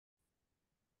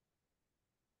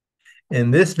In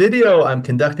this video, I'm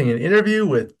conducting an interview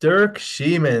with Dirk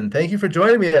Schiemann. Thank you for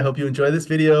joining me. I hope you enjoy this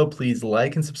video. Please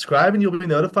like and subscribe, and you'll be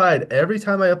notified every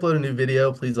time I upload a new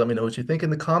video. Please let me know what you think in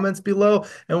the comments below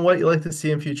and what you'd like to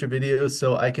see in future videos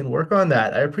so I can work on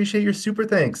that. I appreciate your super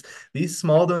thanks. These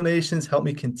small donations help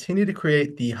me continue to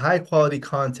create the high quality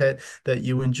content that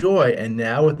you enjoy. And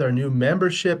now with our new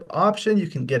membership option, you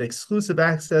can get exclusive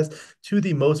access to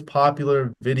the most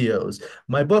popular videos.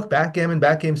 My book,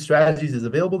 Backgammon Strategies, is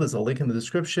available. There's a link in the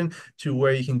description to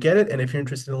where you can get it. And if you're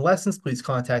interested in lessons, please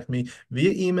contact me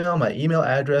via email. My email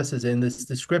address is in this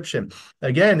description.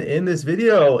 Again, in this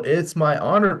video, it's my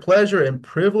honor, pleasure, and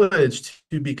privilege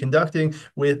to be conducting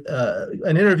with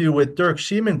an interview with Dirk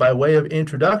Schiemann. By way of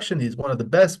introduction, he's one of the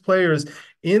best players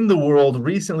in the world,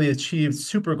 recently achieved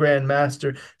Super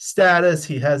Grandmaster status.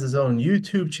 He has his own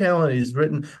YouTube channel and he's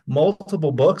written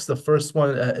multiple books. The first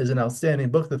one is an outstanding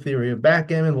book, The Theory of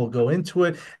Backgammon. We'll go into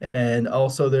it. And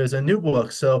also there's a new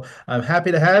book. So I'm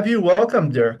happy to have you. Welcome,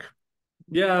 Dirk.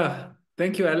 Yeah,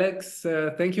 thank you, Alex.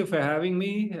 Thank you for having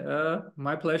me.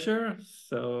 My pleasure.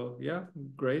 So, yeah,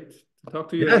 great to talk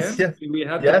to you Yes, again. yes, We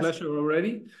had the yes, pleasure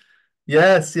already.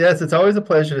 yes. It's always a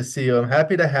pleasure to see you. I'm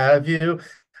happy to have you.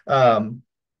 Um,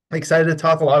 Excited to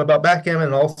talk a lot about backgammon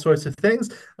and all sorts of things.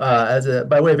 As a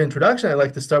by way of introduction, I'd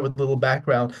like to start with a little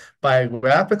background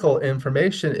biographical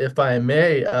information, if I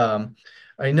may.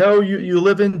 I know you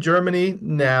live in Germany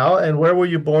now, and where were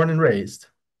you born and raised?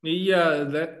 Yeah,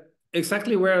 that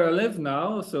exactly where I live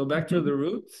now. So back to Mhm. the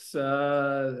roots.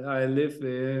 I live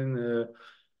in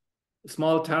a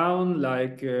small town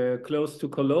like close to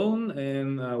Cologne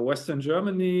in Western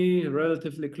Germany,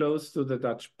 relatively close to the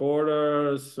Dutch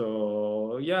border.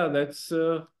 So yeah, that's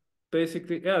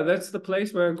basically that's the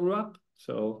place where I grew up.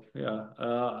 So yeah,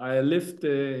 I lived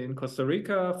in Costa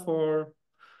Rica for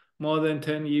more than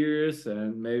 10 years,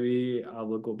 and maybe I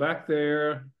will go back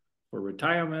there for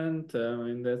retirement. I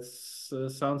mean, that's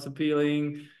sounds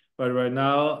appealing. But right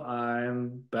now,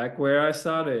 I'm back where I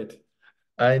started.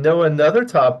 I know another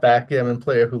top backgammon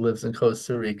player who lives in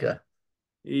Costa Rica.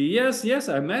 Yes,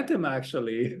 I met him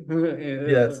actually.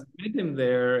 Yes. Met him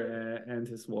there and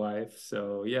his wife.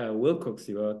 So yeah, Wilcox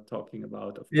you are talking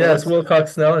about, of Yes, course.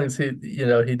 Wilcox Snellings,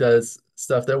 he does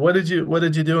stuff there. What did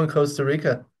you do in Costa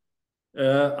Rica?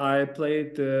 I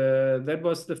played, that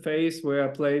was the phase where I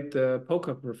played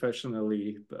poker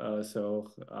professionally.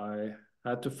 So I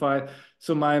had to fight.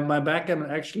 So my backgammon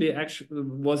actually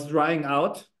was drying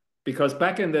out because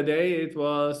back in the day it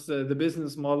was the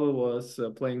business model was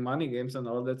playing money games and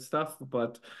all that stuff.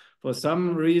 But for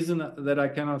some reason that I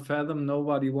cannot fathom,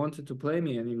 nobody wanted to play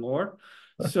me anymore.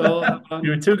 So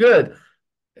You're too good.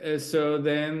 so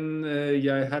then,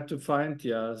 yeah, I had to find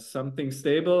something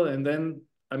stable, and then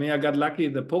I mean I got lucky.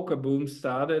 The poker boom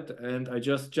started, and I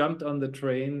just jumped on the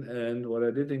train. And what I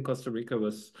did in Costa Rica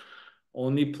was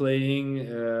only playing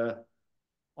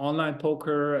online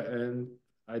poker, and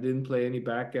I didn't play any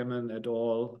backgammon at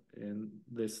all in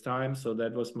this time. So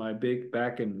that was my big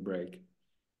backgammon break.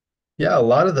 Yeah, a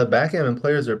lot of the backgammon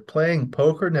players are playing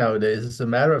poker nowadays. As a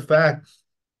matter of fact,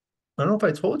 I don't know if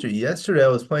I told you, yesterday I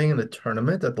was playing in a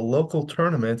tournament at the local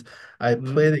tournament. I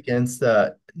played Hmm? against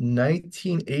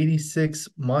 1986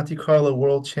 Monte Carlo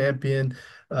world champion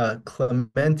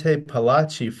Clemente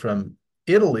Palaci from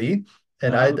Italy.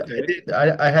 And Okay.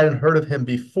 I hadn't heard of him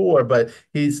before, but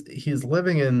he's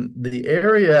living in the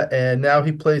area and now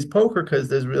he plays poker because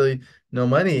there's really no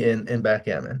money in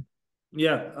backgammon.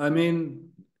 Yeah, I mean,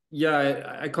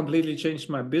 yeah, I completely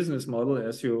changed my business model,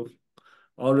 as you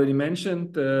already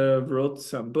mentioned, wrote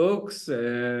some books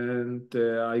and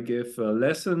I give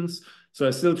lessons. So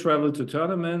I still travel to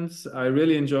tournaments. I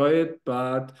really enjoy it,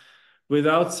 but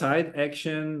without side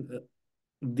action,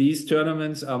 these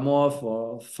tournaments are more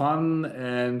for fun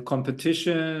and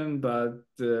competition, but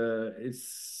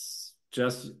it's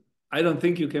just, I don't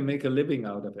think you can make a living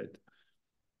out of it.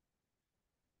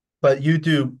 But you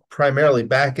do primarily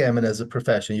backgammon as a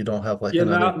profession. You don't have like Yeah,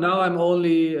 another. now I'm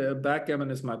only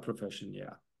backgammon is my profession.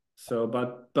 Yeah. So,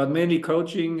 but mainly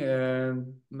coaching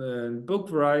and book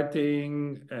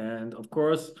writing, and of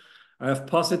course, I have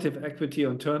positive equity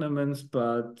on tournaments.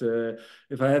 But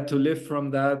if I had to live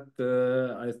from that,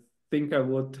 I think I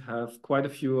would have quite a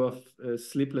few of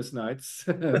sleepless nights.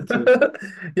 To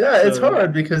Yeah, it's so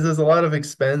hard because there's a lot of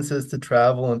expenses to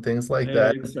travel and things like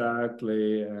that.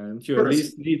 exactly, and you at First,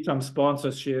 least need some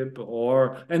sponsorship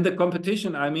or and the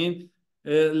competition. I mean,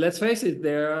 let's face it,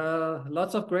 there are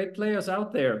lots of great players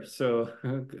out there. So,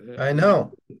 I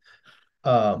know.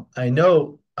 I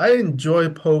know I enjoy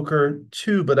poker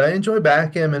too, but I enjoy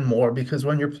backgammon more because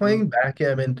when you're playing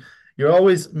backgammon, you're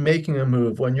always making a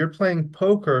move. When you're playing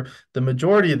poker, the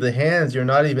majority of the hands you're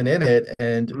not even in it,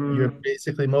 and you're Mm,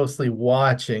 basically mostly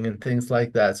watching and things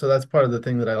like that. So that's part of the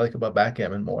thing that I like about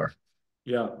backgammon more.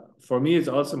 yeah, for me, it's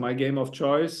also my game of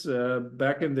choice.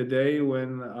 Back in the day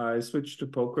when I switched to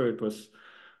poker, it was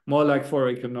more like for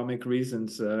economic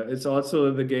reasons. It's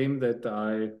also the game that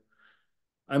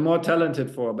I'm more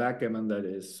talented for backgammon, that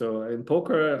is. So in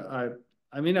poker,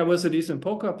 I mean, I was a decent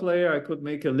poker player. I could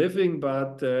make a living,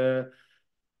 but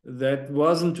that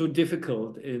wasn't too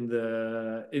difficult in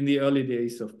the early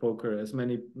days of poker, as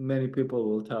many people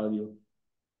will tell you.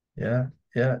 Yeah,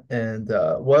 yeah. And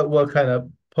what kind of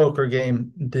poker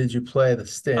game did you play? The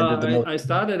standard, the most. I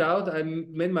started out, I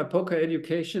made my poker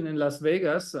education in Las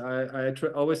Vegas. I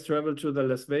always traveled to the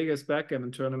Las Vegas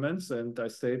backgammon tournaments, and I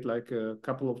stayed like a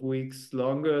couple of weeks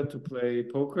longer to play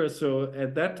poker. So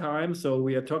at that time, so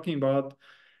we are talking about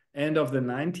end of the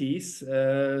 90s.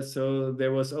 So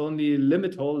there was only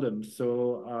limit hold'em.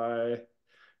 So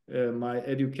my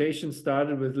education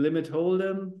started with limit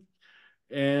hold'em.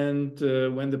 And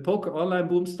when the poker online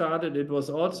boom started, it was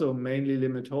also mainly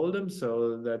limit hold'em.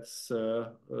 So that's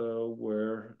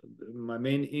where my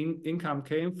main income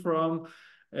came from.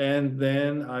 And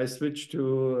then I switched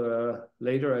to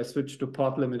later I switched to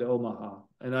pot limit Omaha,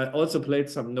 and I also played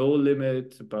some no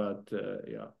limit. But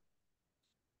yeah,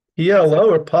 PLO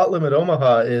or pot limit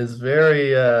Omaha is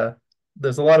very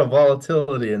there's a lot of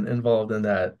volatility involved in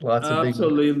that. Lots of big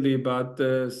absolutely. But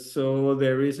so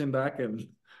there is in backend.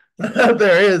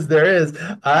 there is.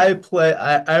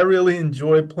 I really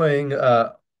enjoy playing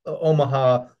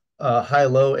Omaha high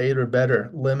low eight or better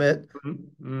limit, Mhm,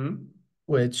 mhm,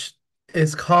 which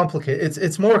is complicated.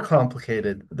 It's more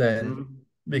complicated than mhm,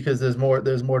 because there's more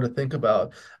to think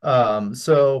about.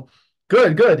 So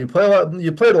good. You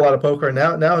played a lot of poker.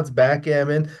 Now it's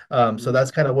backgammon. So mhm.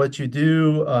 that's kind of what you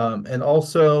do. And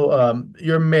also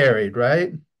you're married,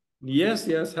 right? Yes,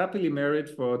 yes, happily married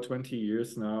for 20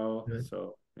 years now. Good.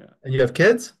 So yeah. And you have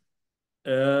kids?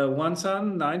 One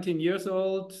son, 19 years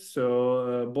old,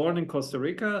 so born in Costa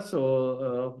Rica.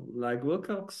 So, like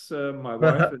Wilcox, my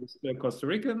wife is Costa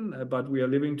Rican, but we are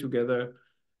living together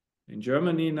in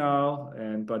Germany now.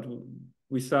 And but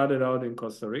we started out in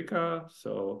Costa Rica.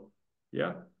 So,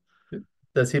 yeah.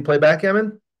 Does he play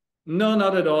backgammon? No,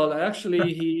 not at all.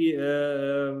 Actually,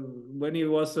 when he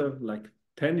was like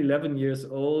 10, 11 years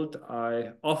old,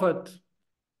 I offered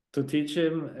to teach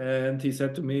him, and he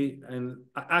said to me, and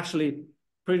actually,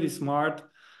 pretty smart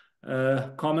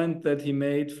comment that he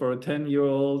made for a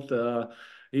 10-year-old.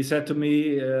 He said to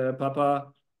me, Papa,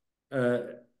 uh,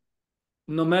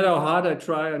 no matter how hard I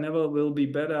try, I never will be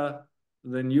better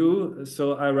than you.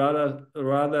 So I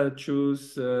rather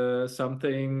choose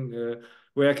something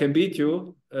where I can beat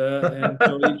you. And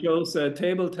so he chose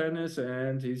table tennis,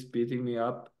 and he's beating me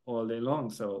up all day long.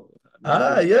 So now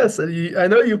Ah, he's yes. I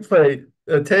know you play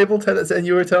table tennis, and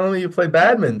you were telling me you play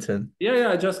badminton. yeah, yeah,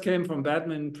 I just came from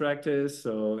badminton practice.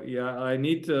 So yeah, I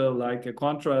need like a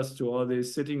contrast to all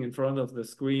this sitting in front of the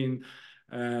screen.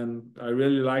 And I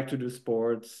really like to do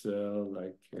sports,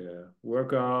 like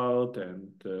workout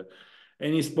and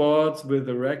any sports with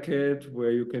a racket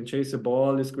where you can chase a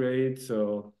ball is great.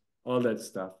 So all that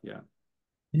stuff. Yeah.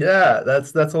 Yeah,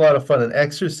 that's a lot of fun. And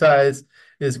exercise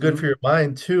is good for Mhm. your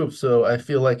mind too. So I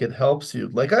feel like it helps you.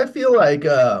 Like I feel like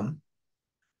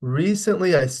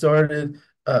recently I started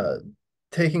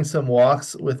taking some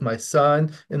walks with my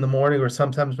son in the morning or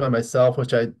sometimes by myself,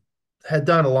 which I had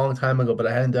done a long time ago, but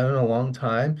I hadn't done in a long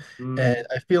time. Mhm. And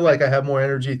I feel like I have more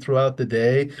energy throughout the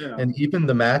day. Yeah. And even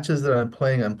the matches that I'm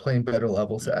playing better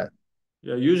levels Yeah. at.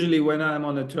 Yeah, usually when I'm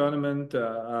on a tournament,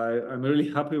 I'm really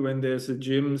happy when there's a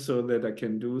gym so that I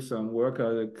can do some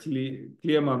workout,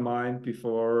 clear my mind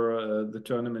before the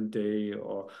tournament day,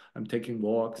 or I'm taking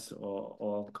walks or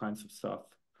all kinds of stuff.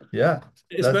 Yeah,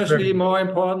 that's Especially very, more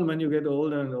important when you get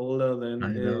older and older than I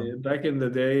know. back in the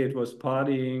day, it was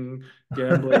partying,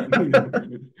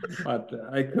 gambling, but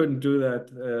I couldn't do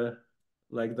that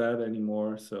like that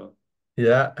anymore. So.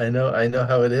 Yeah, I know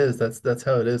how it is. That's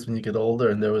how it is when you get older.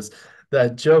 And there was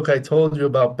that joke I told you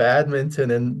about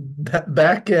badminton and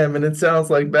backgammon. It sounds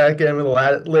like backgammon.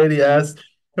 The lady Mhm. asked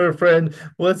her friend,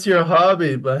 "What's your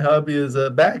hobby?" My hobby is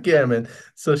backgammon.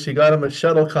 So she got him a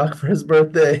shuttlecock for his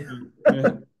birthday.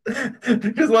 Yeah.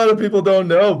 Because a lot of people don't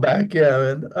know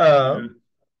backgammon.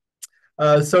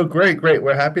 Yeah. So great.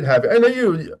 We're happy to have you. I know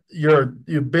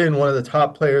you've been one of the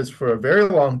top players for a very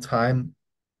long time.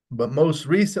 But most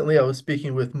recently, I was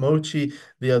speaking with Mochi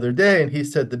the other day, and he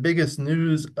said the biggest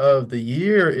news of the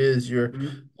year is your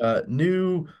Mhm.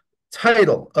 new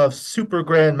title of Super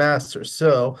Grandmaster.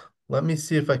 So let me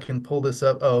see if I can pull this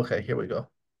up. Oh, okay, here we go.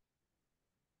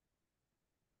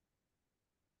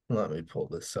 Let me pull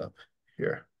this up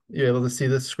here. You able to see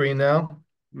this screen now?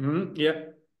 Yeah.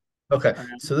 Okay, I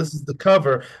so this is the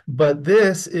cover, but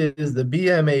this is the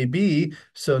BMAB.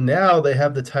 So now they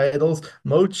have the titles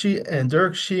Mochi and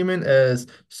Dirk Schiemann as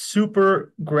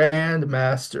Super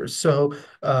Grandmasters. So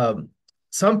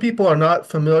some people are not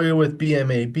familiar with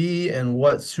BMAB and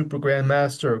what Super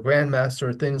Grandmaster or Grandmaster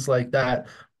or things like that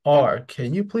are.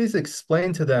 Can you please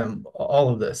explain to them all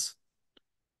of this?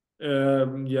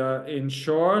 Yeah, in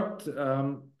short,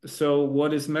 so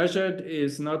what is measured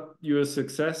is not your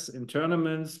success in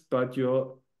tournaments, but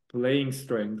your playing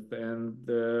strength. And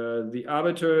the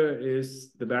arbiter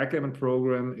is the backgammon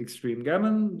program Extreme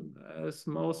Gammon, as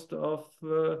most of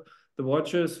the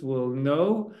watchers will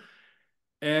know.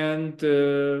 And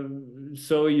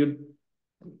so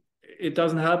it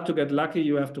doesn't help to get lucky.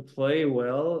 You have to play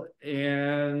well.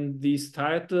 And these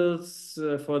titles,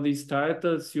 for these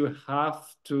titles, you have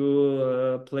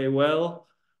to play well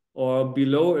or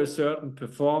below a certain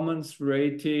performance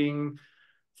rating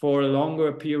for a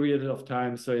longer period of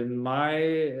time. So in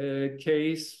my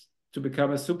case, to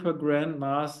become a super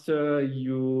grandmaster,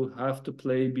 you have to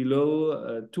play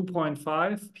below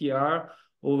 2.5 PR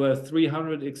over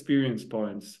 300 experience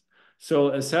points. So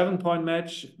a 7 point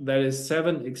match, that is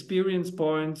 7 experience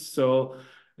points. So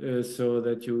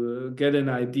that you get an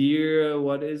idea,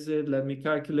 what is it? Let me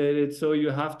calculate it. So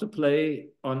you have to play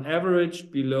on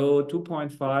average below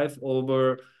 2.5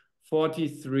 over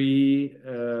 43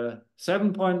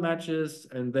 7 point matches,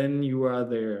 and then you are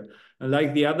there. And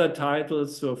like the other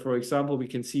titles, so for example, we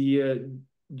can see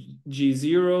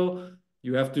G0,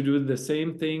 you have to do the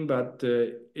same thing, but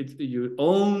you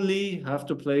only have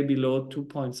to play below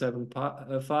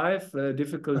 2.75,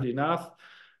 difficult enough.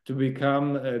 To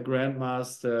become a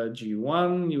Grandmaster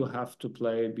G1, you have to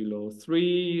play below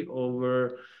 3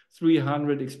 over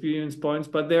 300 experience points.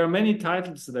 But there are many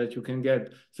titles that you can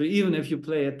get. So even if you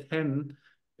play a 10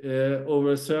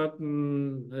 over a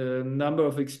certain number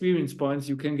of experience points,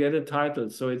 you can get a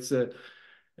title. So it's a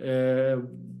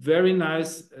very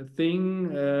nice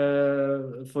thing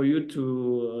for you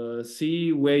to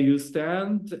see where you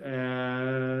stand.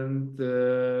 And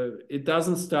it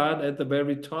doesn't start at the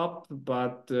very top,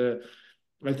 but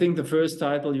I think the first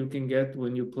title you can get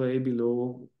when you play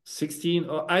below 16,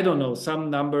 or I don't know, some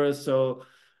numbers. So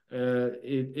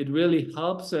it really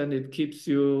helps and it keeps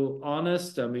you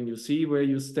honest. I mean, you see where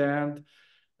you stand.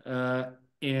 Uh,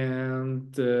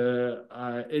 and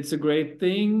it's a great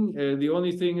thing. The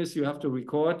only thing is you have to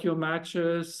record your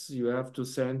matches, you have to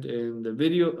send in the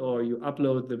video or you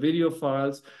upload the video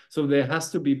files. So there has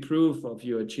to be proof of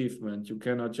your achievement. You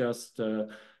cannot just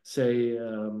say,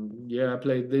 yeah, I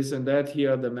played this and that.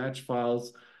 Here are the match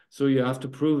files. So you have to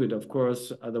prove it, of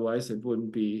course. Otherwise, it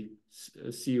wouldn't be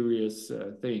a serious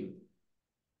thing.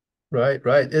 Right,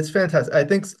 right. It's fantastic. I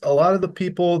think a lot of the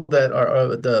people that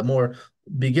are the more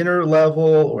beginner level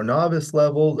or novice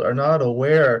level are not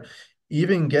aware,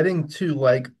 even getting to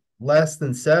like less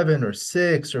than 7 or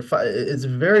 6 or 5, it's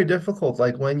very difficult.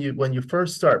 Like when you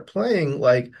first start playing,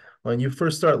 like when you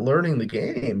first start learning the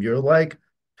game, you're like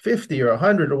 50 or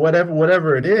 100 or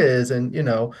whatever it is, and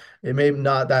it may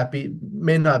not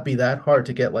be that hard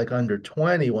to get like under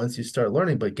 20 once you start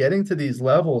learning, but getting to these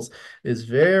levels is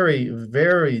very,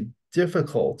 very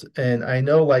difficult. And I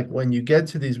know like when you get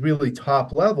to these really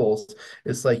top levels,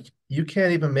 it's like you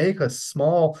can't even make a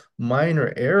small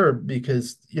minor error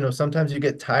because sometimes you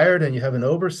get tired and you have an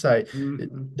oversight.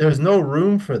 Mhm. There's no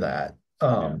room for that.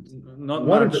 Yeah, not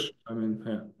One of the much. I mean,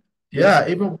 yeah. Yes.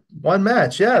 Yeah, even one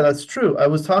match. Yeah, that's true. I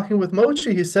was talking with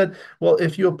Mochi. He said, well,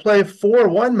 if you play 4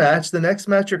 one match, the next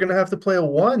match you're going to have to play a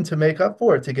 1 to make up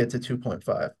for it to get to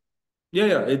 2.5.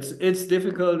 Yeah, it's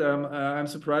difficult. I'm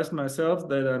surprised myself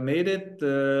that I made it,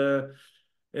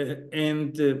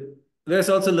 and there's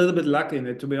also a little bit luck in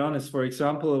it, to be honest. For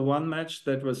example, one match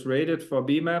that was rated for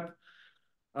BMAP,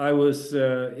 I was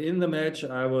in the match.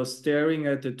 I was staring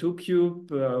at the two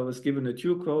cube. I was given a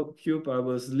cube. I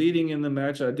was leading in the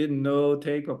match. I didn't know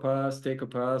take or pass, take or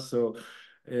pass. So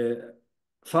uh,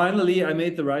 finally, I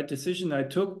made the right decision I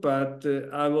took, but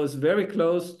I was very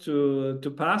close to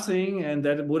passing, and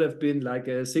that would have been like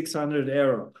a 600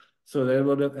 error. So that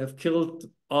would have killed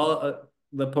all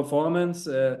the performance.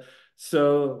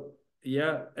 So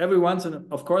yeah, every once in,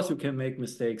 of course, you can make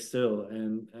mistakes still,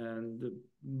 and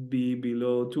be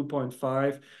below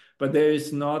 2.5, but there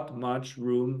is not much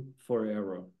room for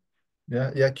error.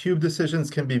 Yeah, yeah, cube decisions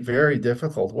can be very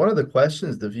difficult. One of the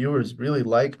questions the viewers really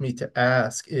like me to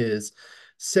ask is,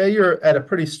 say you're at a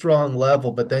pretty strong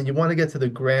level, but then you want to get to the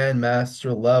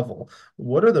grandmaster level.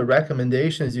 What are the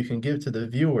recommendations you can give to the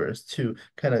viewers to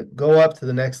kind of go up to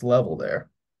the next level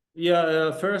there?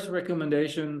 Yeah, first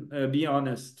recommendation, be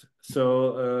honest.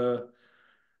 So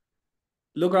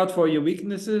look out for your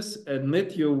weaknesses,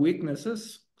 admit your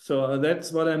weaknesses. So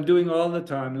that's what I'm doing all the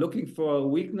time, looking for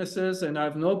weaknesses, and I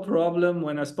have no problem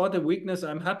when I spot a weakness.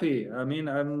 I'm happy. I mean,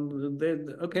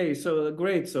 okay. So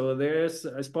great. So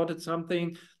I spotted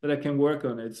something that I can work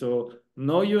on it. So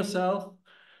know yourself.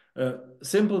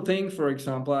 Simple thing, for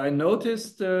example, I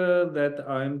noticed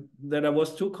that I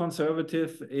was too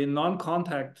conservative in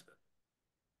non-contact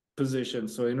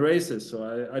positions, so in races.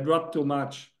 So I dropped too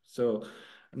much. So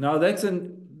now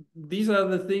these are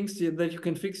the things that you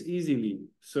can fix easily.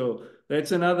 So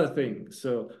that's another thing.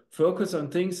 So focus on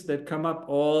things that come up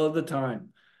all the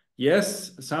time.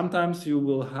 Yes, sometimes you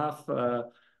will have a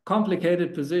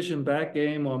complicated position back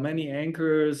game or many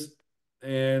anchors.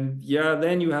 And yeah,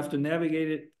 then you have to navigate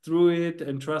it through it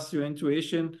and trust your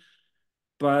intuition,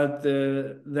 but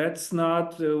that's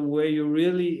not where you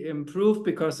really improve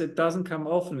because it doesn't come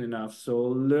often enough. So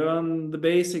learn the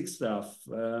basic stuff,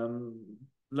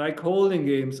 like holding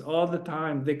games all the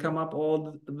time. They come up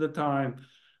all the time.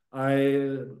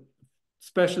 I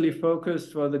especially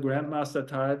focused for the Grandmaster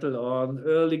title on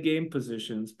early game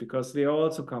positions because they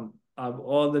also come up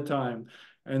all the time.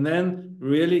 And then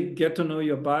really get to know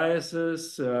your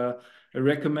biases. I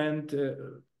recommend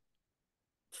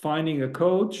finding a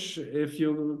coach if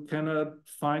you cannot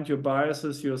find your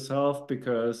biases yourself,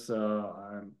 because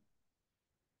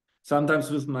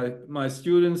sometimes with my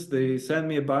students, they send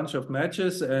me a bunch of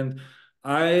matches and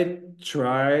I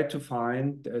try to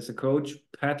find, as a coach,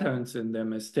 patterns in their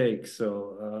mistakes.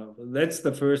 So that's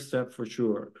the first step for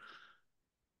sure.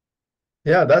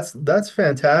 Yeah, that's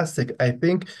fantastic. I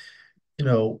think, you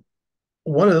know,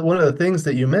 one of the things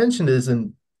that you mentioned is,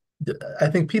 and I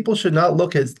think people should not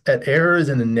look at errors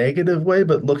in a negative way,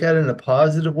 but look at it in a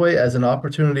positive way as an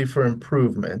opportunity for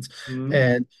improvement. Mm,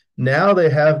 And now they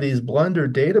have these blunder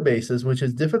databases, which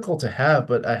is difficult to have,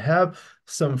 but I have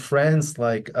some friends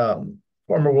like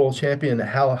former world champion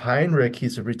Hal Heinrich.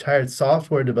 He's a retired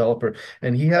software developer,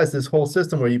 and he has this whole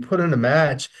system where you put in a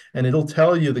match and it'll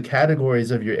tell you the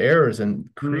categories of your errors and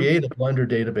mm, create a blunder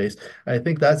database. I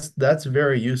think that's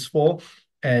very useful.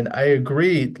 And I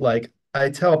agree. Like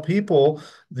I tell people,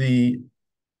 the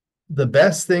the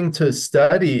best thing to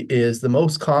study is the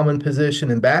most common position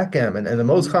in backgammon. And the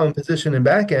most mm, common position in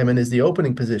backgammon is the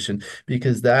opening position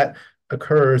because that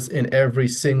occurs in every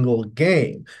single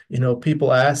game. You know,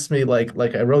 people ask me like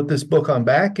I wrote this book on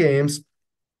back games.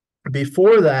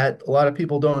 Before that, a lot of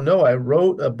people don't know I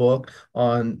wrote a book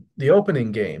on the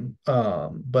opening game,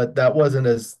 but that wasn't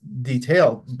as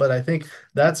detailed. But I think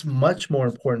that's much more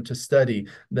important to study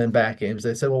than back games.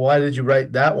 They said, well, why did you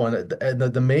write that one? And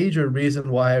the major reason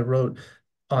why I wrote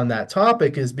on that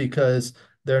topic is because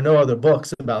there are no other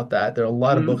books about that. There are a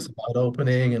lot of books mm. about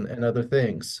opening and other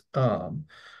things.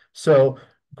 So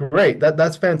great.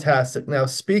 That's fantastic. Now,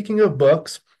 speaking of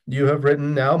books, you have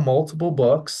written now multiple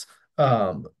books.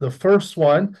 The first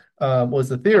one was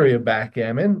the Theory of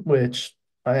Backgammon, which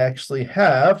I actually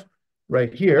have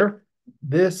right here.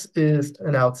 This is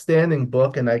an outstanding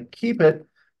book, and I keep it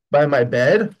by my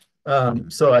bed.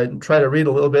 So I try to read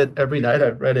a little bit every night.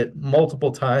 I've read it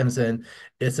multiple times, and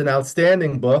it's an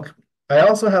outstanding book. I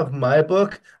also have my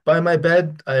book by my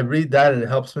bed. I read that, and it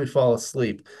helps me fall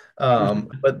asleep.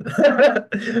 But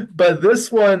but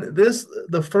this one,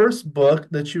 the first book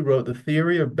that you wrote, The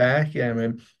Theory of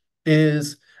Backgammon,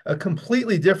 is a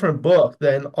completely different book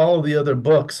than all the other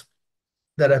books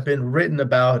that have been written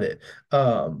about it.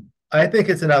 I think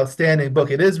it's an outstanding book.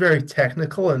 It is very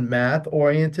technical and math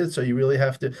oriented, so you really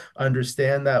have to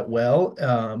understand that well.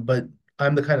 But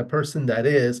I'm the kind of person that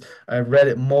is. I've read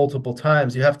it multiple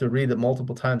times. You have to read it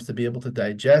multiple times to be able to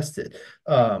digest it.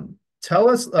 Tell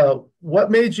us what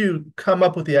made you come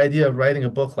up with the idea of writing a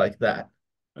book like that?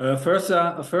 First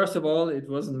of all, it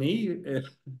wasn't me.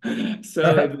 So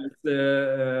it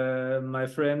was my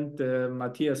friend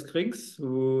Matthias Krings,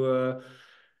 who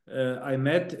I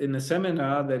met in a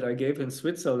seminar that I gave in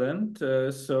Switzerland.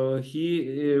 So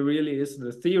he really is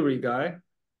the theory guy,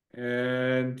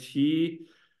 and he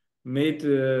made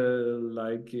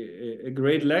like a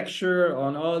great lecture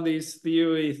on all these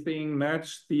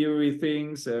match theory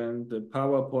things, and the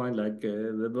PowerPoint. Like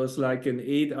there was like an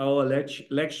 8 hour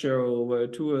lecture over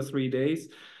 2 or 3 days.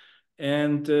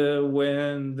 And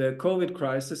when the COVID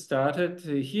crisis started,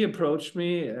 he approached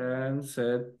me and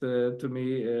said to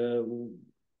me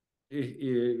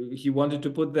he wanted to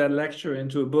put that lecture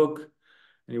into a book,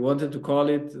 and he wanted to call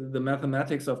it The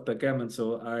Mathematics of Backgammon.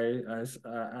 So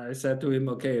I said to him,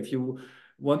 okay, if you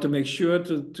want to make sure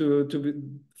to be,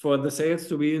 for the sales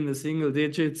to be in the single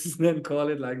digits, then call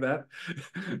it like that.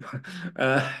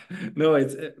 uh, no,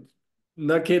 it's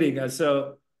not kidding.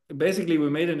 So basically, we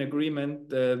made an agreement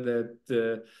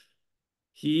that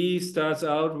he starts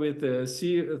out with the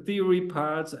theory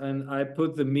parts, and I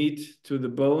put the meat to the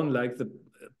bone, like the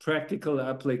practical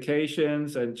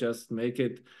applications, and just make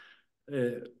it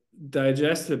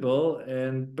digestible.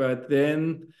 And but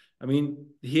then, I mean,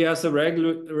 he has a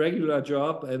regular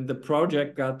job, and the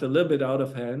project got a little bit out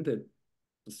of hand. It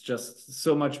was just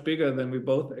so much bigger than we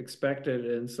both expected,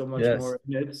 and so much Yes. more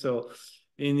in it. So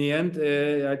in the end,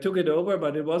 I took it over,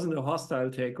 but it wasn't a hostile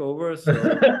takeover. So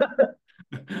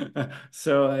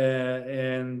so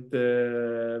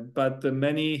but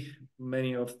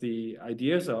many of the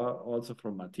ideas are also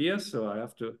from Matthias. So I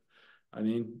have to, I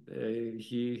mean,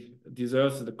 he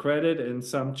deserves the credit, and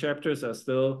some chapters are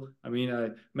still, I mean, I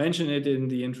mentioned it in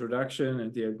the introduction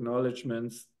and the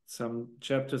acknowledgements. Some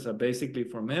chapters are basically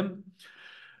from him.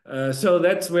 So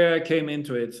that's where I came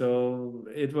into it. So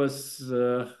it was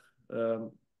the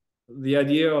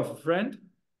idea of a friend.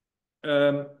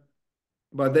 Um,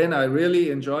 but then I really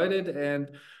enjoyed it. And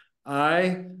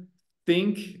I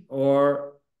think,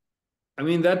 or I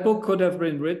mean, that book could have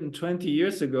been written 20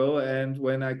 years ago. And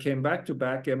when I came back to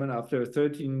backgammon after a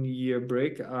 13-year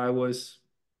break, I was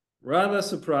rather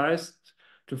surprised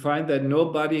to find that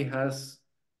nobody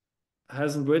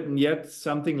hasn't written yet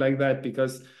something like that,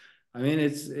 because I mean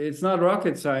it's not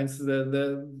rocket science.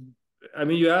 The I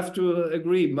mean, you have to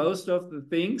agree most of the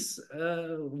things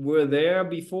were there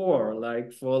before,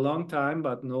 like for a long time,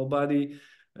 but nobody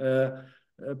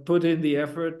put in the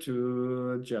effort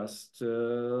to just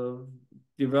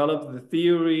develop the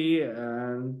theory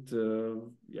and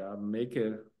yeah, make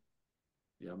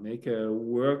a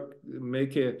work,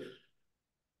 make a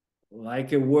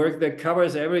like a work that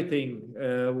covers everything,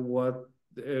 what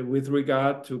with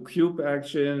regard to cube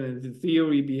action and the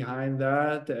theory behind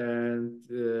that. And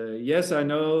yes, I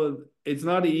know it's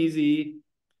not easy,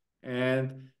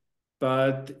 and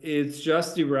but it's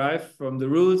just derived from the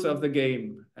rules of the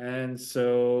game. And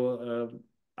so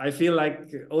I feel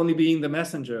like only being the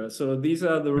messenger. So these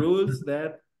are the rules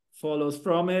that follows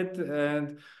from it.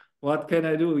 And what can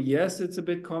I do? Yes, it's a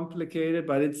bit complicated,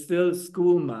 but it's still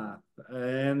school math.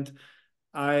 And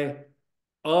I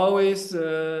always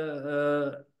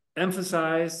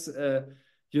emphasize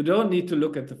you don't need to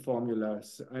look at the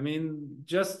formulas. I mean,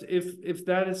 just if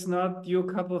that is not your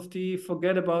cup of tea,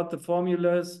 forget about the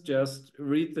formulas. Just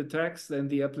read the text and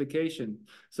the application.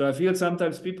 So I feel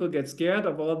sometimes people get scared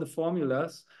of all the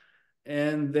formulas,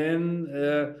 and then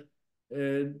uh,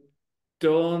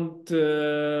 don't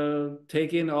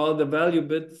take in all the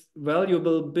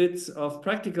valuable bits of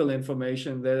practical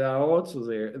information that are also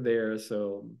there.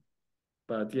 So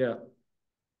but yeah.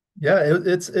 Yeah,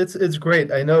 it's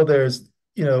great. I know there's,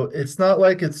 it's not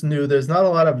like it's new. There's not a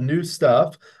lot of new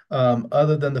stuff,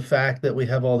 other than the fact that we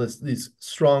have all these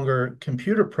stronger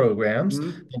computer programs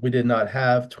Mhm. that we did not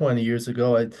have 20 years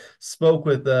ago. I spoke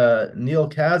with Neil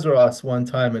Kazaros one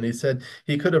time, and he said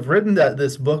he could have written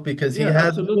this book because he Yeah,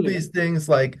 had all absolutely. these things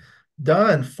like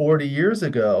done 40 years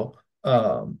ago.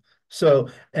 So,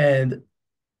 and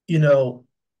you know,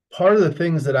 part of the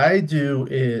things that I do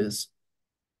is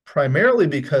primarily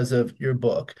because of your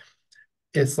book.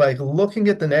 It's like looking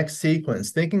at the next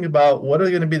sequence, thinking about what are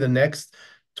going to be the next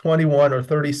 21 or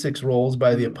 36 rolls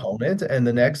by the Mhm. opponent and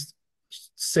the next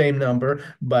same number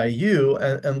by you,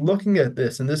 and looking at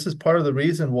this. And this is part of the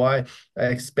reason why I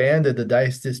expanded the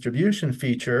dice distribution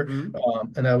feature.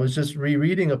 Mhm. And I was just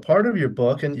rereading a part of your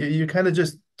book, and you kind of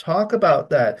just talk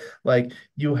about that. Like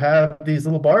you have these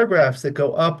little bar graphs that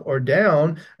go up or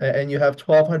down, and you have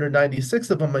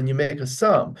 1,296 of them, and you make a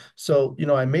sum. So,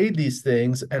 I made these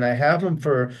things and I have them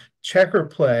for checker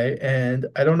play. And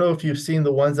I don't know if you've seen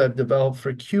the ones I've developed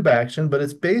for cube action, but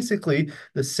it's basically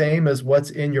the same as what's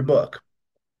in your Mhm. book.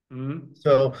 Mhm.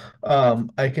 So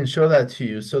I can show that to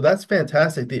you. So that's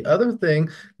fantastic. The other thing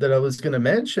that I was going to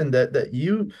mention that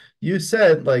you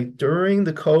said, like, during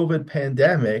the COVID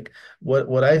pandemic,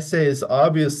 what I say is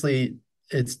obviously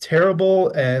it's terrible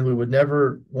and we would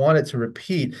never want it to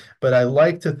repeat, but I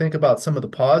like to think about some of the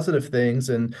positive things.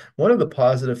 And one of the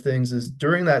positive things is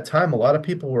during that time, a lot of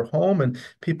people were home and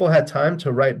people had time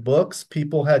to write books.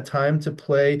 People had time to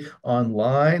play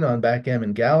online on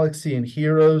Backgammon Galaxy and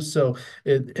Heroes. So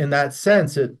in that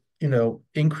sense, it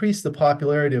increased the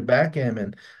popularity of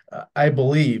backgammon, I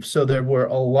believe. So there were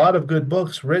a lot of good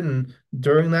books written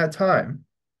during that time.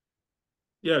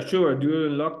 Yeah, sure.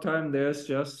 During lock time, there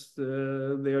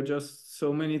are just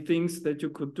so many things that you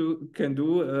can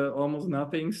do, almost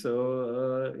nothing.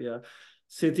 So yeah,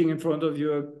 sitting in front of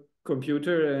your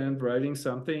computer and writing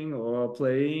something or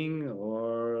playing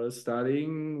or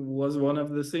studying was one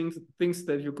of the things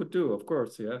that you could do, of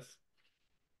course, yes.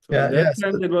 So in Yeah, that yes.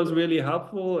 sense, it was really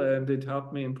helpful and it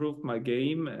helped me improve my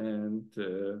game. And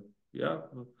yeah,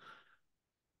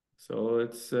 so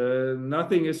it's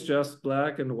nothing is just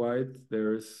black and white.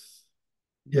 There's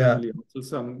Yeah, usually also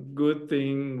some good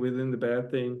thing within the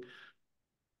bad thing.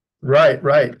 right,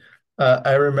 right.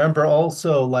 I remember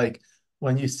also like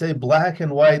when you say black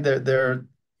and white,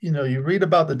 you read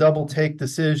about the double take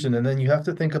decision, and then you have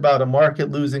to think about a market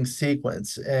losing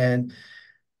sequence. And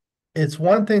it's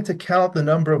one thing to count the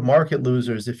number of market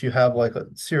losers if you have like a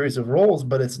series of rolls,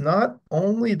 but it's not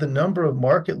only the number of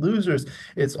market losers,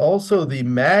 it's also the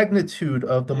magnitude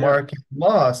of the Yeah. market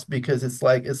loss because it's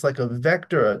like a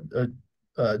vector,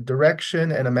 a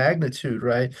direction and a magnitude,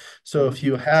 right? So if Mhm.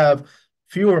 you have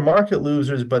fewer market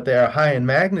losers, but they are high in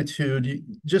magnitude, you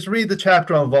just read the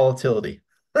chapter on volatility.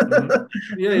 Mhm.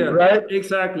 Yeah, yeah, Right?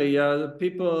 exactly. Yeah, the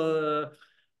people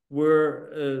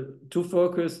were too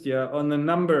focused, yeah, on the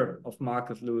number of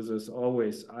market losers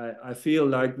always. I feel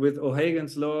like with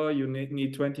O'Hagan's law, you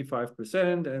need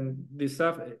 25% and this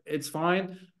stuff, it's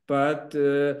fine, but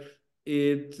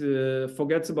it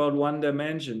forgets about one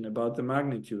dimension, about the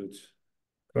magnitude,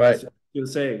 Right. as you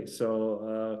say.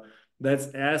 So that's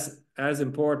as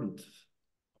important,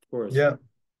 of course. Yeah.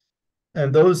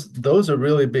 And those are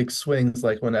really big swings.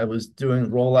 Like when I was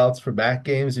doing rollouts for back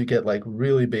games, you get like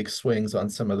really big swings on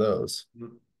some of those.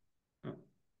 Mm.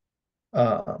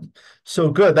 Um, so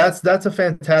good. That's a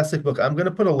fantastic book. I'm going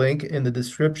to put a link in the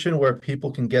description where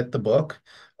people can get the book.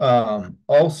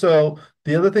 Also,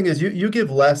 the other thing is you give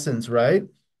lessons, right?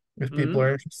 If people are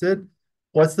Mhm. interested,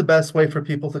 what's the best way for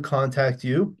people to contact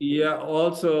you? Yeah,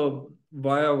 also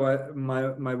via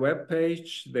my web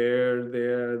page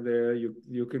there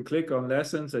you can click on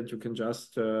lessons and you can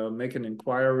just make an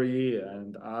inquiry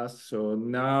and ask. So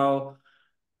now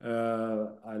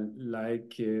I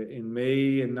like in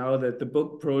May, and now that the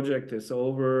book project is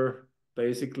over,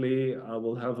 basically I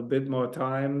will have a bit more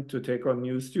time to take on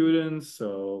new students.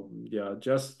 So yeah,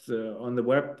 just on the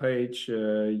web page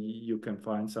you can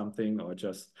find something, or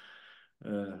just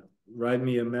uh, write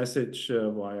me a message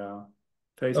via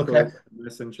Okay. Facebook So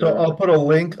Messenger. I'll put a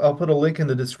link in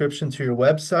the description to your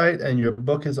website and your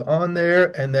book is on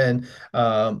there. And then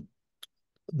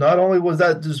not only was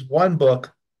that just one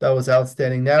book that was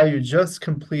outstanding, now you just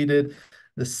completed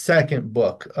the second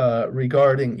book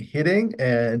regarding hitting.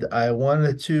 And I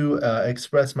wanted to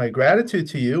express my gratitude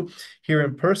to you here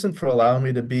in person for allowing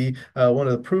me to be one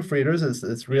of the proofreaders.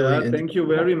 It's really Yeah, thank you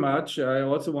enjoyable. very much. I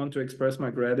also want to express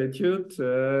my gratitude.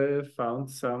 Found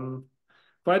some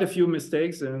quite a few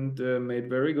mistakes and made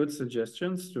very good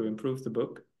suggestions to improve the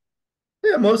book.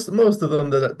 Yeah, most of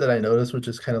them that I noticed were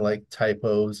just kind of like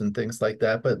typos and things like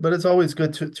that. But it's always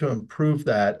good to improve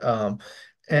that.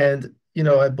 And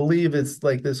I believe it's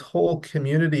like this whole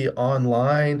community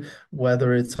online,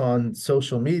 whether it's on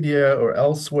social media or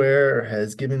elsewhere,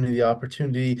 has given me the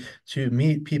opportunity to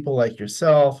meet people like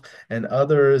yourself and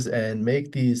others and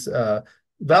make these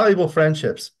valuable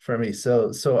friendships for me.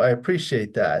 So I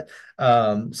appreciate that.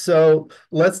 So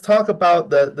let's talk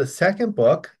about the second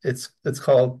book. It's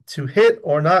called To Hit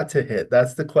or Not to Hit.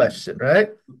 That's the question, right?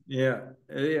 Yeah,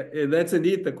 that's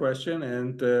indeed the question.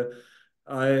 And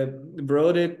I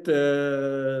wrote it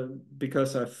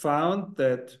because I found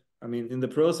that, I mean, in the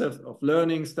process of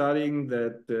learning, studying,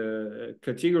 that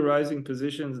categorizing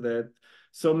positions, that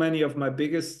so many of my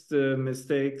biggest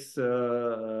mistakes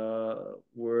were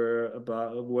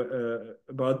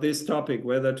about this topic,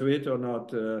 whether to hit or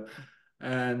not.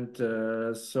 And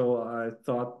so I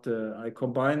thought I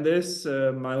combine this,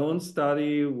 my own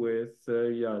study, with,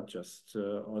 yeah, just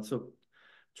also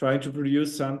trying to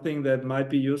produce something that might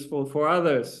be useful for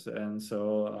others. And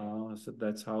so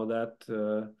that's how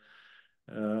that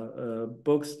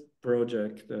books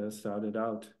project started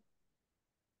out.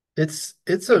 It's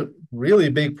a really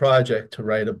big project to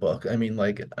write a book. I mean,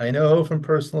 like I know from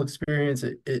personal experience,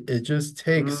 it just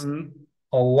takes Mhm.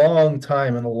 a long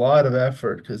time and a lot of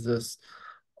effort because there's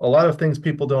a lot of things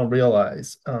people don't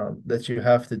realize that you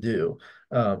have to do.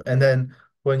 And then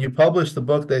when you publish the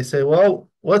book, they say, "Well,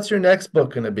 what's your next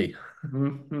book going to be?"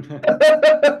 Mhm.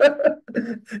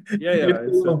 Yeah, You need yeah, a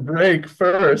it's little break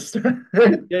first.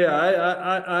 yeah,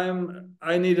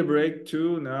 I need a break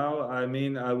too now. I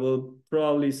mean, I will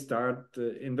probably start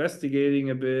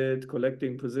investigating a bit,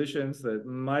 collecting positions that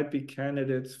might be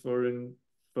candidates for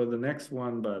the next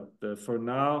one, but for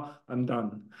now, I'm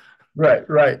done. Right,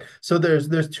 right. So there's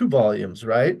two volumes,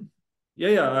 right? Yeah,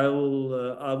 yeah, I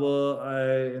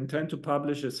intend to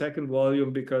publish a second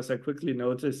volume because I quickly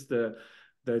noticed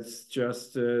that's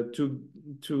just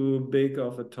too big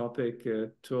of a topic,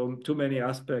 too many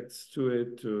aspects to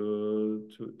it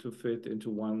to fit into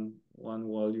one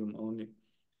volume only.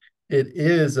 It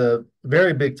is a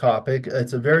very big topic.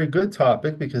 It's a very good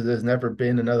topic because there's never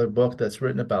been another book that's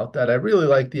written about that. I really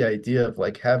like the idea of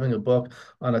like having a book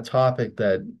on a topic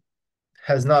that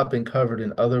has not been covered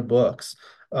in other books.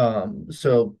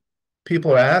 So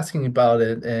people are asking about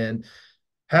it, and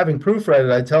having proofread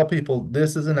it, I tell people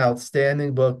this is an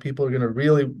outstanding book. People are going to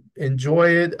really enjoy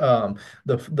it.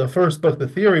 The first book, The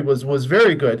Theory, was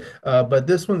very good, but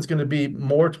this one's going to be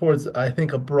more towards, I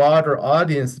think, a broader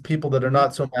audience, people that are not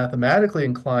Mhm. so mathematically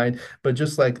inclined, but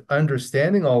just like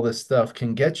understanding all this stuff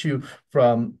can get you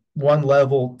from one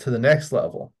level to the next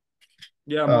level.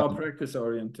 Yeah, more Um, practice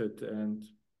oriented. And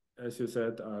as you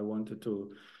said, I wanted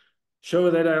to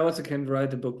show that I also can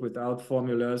write a book without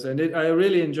formulas. And I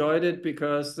really enjoyed it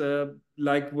because,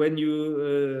 like when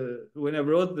I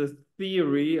wrote the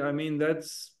theory, I mean,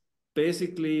 that's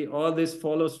basically all this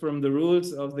follows from the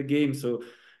rules of the game. So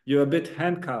you're a bit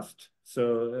handcuffed.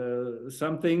 So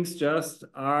some things just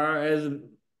are as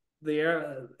they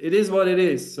are. It is what it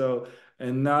is. So,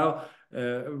 and now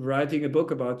writing a book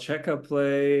about checker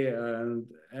play and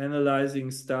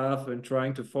analyzing stuff and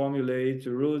trying to formulate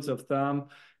the rules of thumb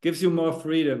gives you more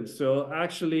freedom. So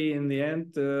actually, in the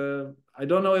end, I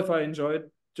don't know if I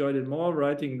enjoyed it more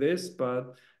writing this, but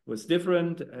it was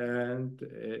different, and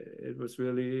it was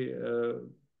really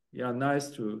yeah, nice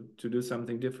to do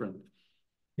something different.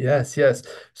 yes, yes.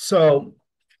 So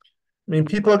I mean,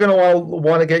 people are going to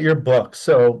want to get your book.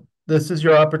 So this is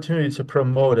your opportunity to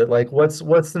promote it. Like, what's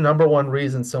the number one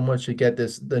reason someone should get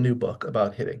the new book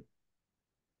about hitting?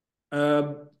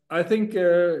 I think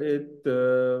it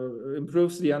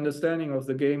improves the understanding of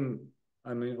the game.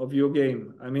 I mean, of your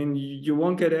game. I mean, you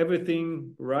won't get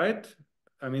everything right.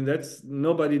 I mean, that's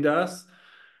nobody does.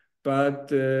 But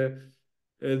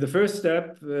the first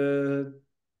step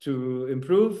to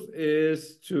improve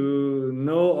is to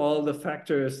know all the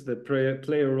factors that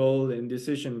play a role in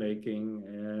decision making.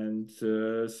 And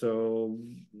so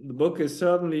the book is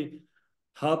certainly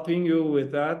helping you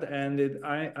with that. And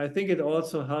I think it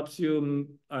also helps you,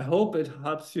 I hope it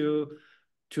helps you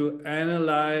to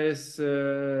analyze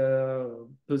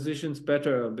positions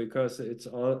better, because it's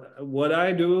all what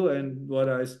I do and what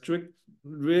I strict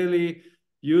really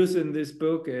use in this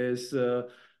book is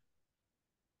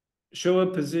show a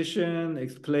position,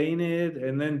 explain it,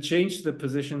 and then change the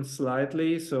position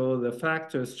slightly so the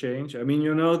factors change. I mean,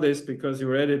 you know this because you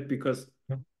read it, because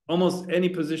almost any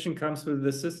position comes with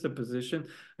the sister position.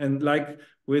 And like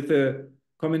with a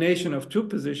combination of two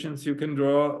positions, you can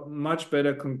draw much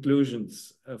better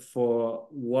conclusions for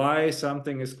why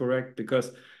something is correct,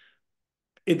 because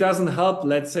it doesn't help,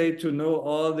 let's say, to know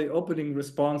all the opening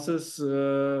responses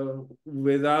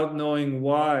without knowing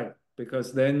why,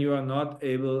 because then you are not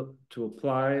able to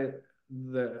apply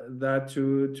that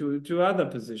to other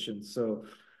positions. So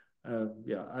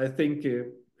yeah, I think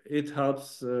it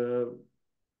helps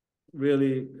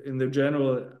really in the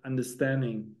general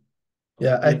understanding of the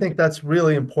Yeah, I game. think that's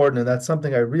really important, and that's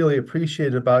something I really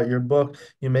appreciate about your book.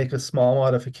 You make a small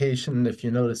modification. If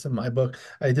you notice in my book,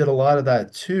 I did a lot of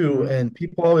that too. Mhm. And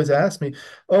people always ask me,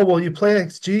 "Oh, well, you play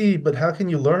XG, but how can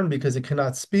you learn because it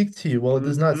cannot speak to you?" Well, it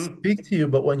does not Mhm. speak to you,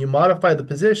 but when you modify the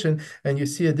position and you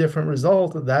see a different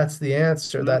result, that's the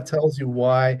answer. That Mhm. tells you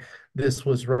why this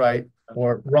was right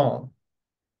or wrong.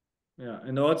 Yeah,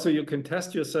 and also you can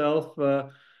test yourself.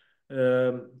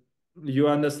 Um, your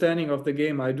understanding of the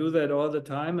game. I do that all the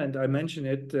time, and I mention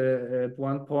it at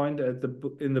one point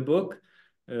in the book.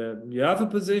 You have a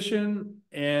position,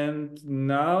 and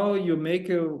now you make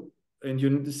a and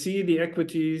you see the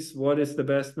equities. What is the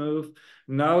best move?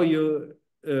 Now you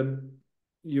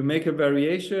make a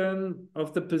variation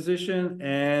of the position,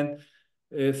 and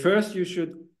first you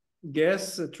should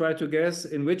try to guess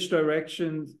in which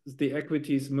direction the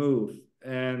equities move.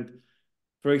 And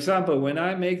for example, when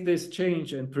I make this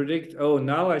change and predict, oh,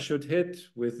 now I should hit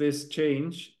with this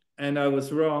change, and I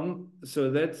was wrong, so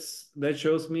that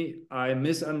shows me I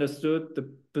misunderstood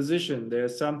the position.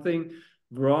 There's something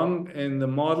wrong in the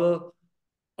model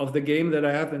of the game that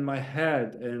I have in my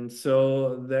head, and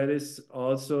so that is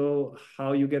also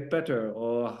how you get better,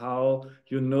 or how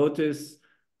you notice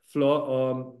flaw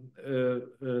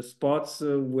or spots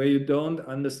where you don't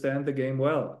understand the game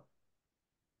well.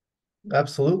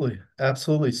 Absolutely.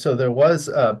 Absolutely. So there was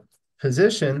a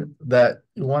position that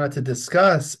you wanted to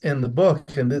discuss in the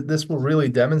book, and this will really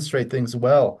demonstrate things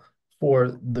well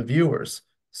for the viewers.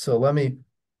 So let me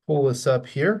pull this up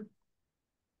here.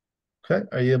 Okay.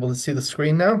 Are you able to see the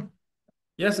screen now?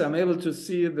 Yes, I'm able to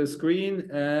see the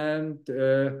screen, and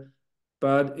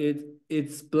but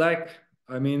it's black.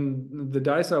 I mean, the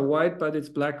dice are white, but it's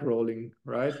black rolling,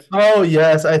 right? Oh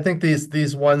yes, I think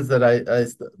these ones that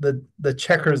the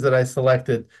checkers that I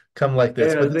selected come like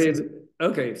this, Yeah, but this they is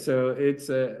okay. So it's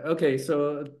okay.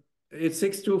 So it's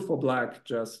 6-2 for black,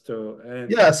 just to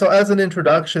and yeah, so as an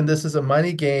introduction, this is a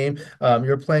money game.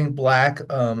 You're playing black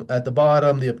at the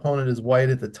bottom. The opponent is white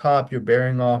at the top. You're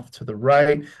bearing off to the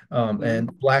right, and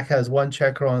mm, black has one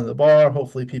checker on the bar.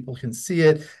 Hopefully, people can see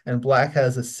it. And black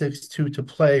has a 6-2 to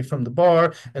play from the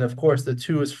bar. And of course, the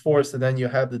two is forced, and then you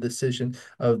have the decision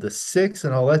of the six.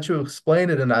 And I'll let you explain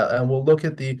it, and we'll look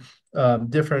at the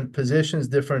different positions,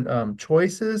 different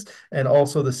choices, and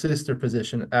also the sister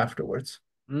position afterwards.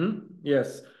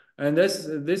 yes. And this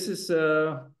is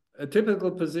a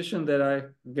typical position that I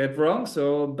get wrong.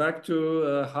 So back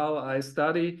to how I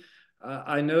study,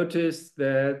 I noticed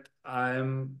that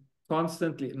I'm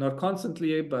constantly, not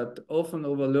constantly, but often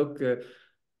overlook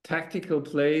tactical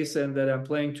plays and that I'm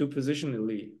playing too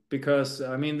positionally. Because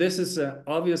I mean, this is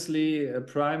obviously a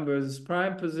prime versus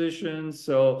prime position.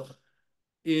 So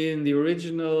in the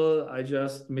original, I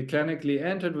just mechanically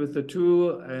entered with the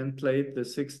two and played the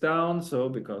six down. So,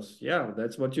 because, yeah,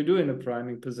 that's what you do in a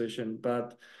priming position.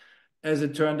 But as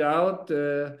it turned out,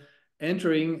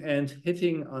 entering and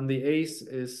hitting on the ace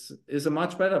is a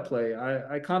much better play.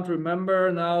 I can't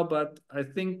remember now, but I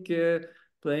think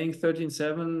playing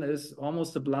 13-7 is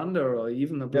almost a blunder or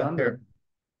even a Yeah, blunder. here.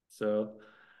 So,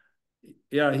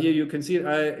 yeah, here you can see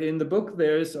it. In the book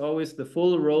there is always the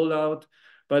full rollout,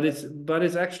 but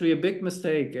it's actually a big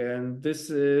mistake, and this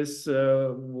is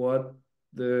what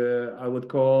the I would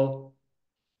call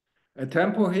a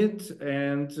tempo hit,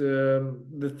 and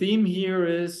the theme here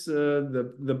is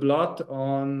the blot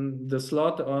on the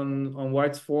slot on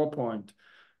White's 4 point.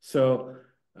 So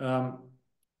um,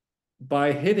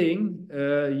 by hitting,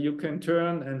 you can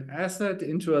turn an asset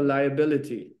into a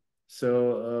liability.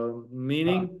 So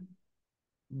meaning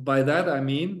by that, I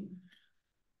mean,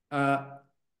 uh,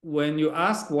 when you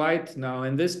ask white now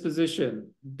in this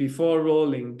position before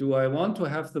rolling, do I want to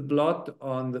have the blot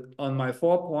on my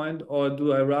 4 point, or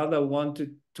do I rather want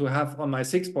to have on my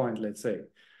 6 point, let's say?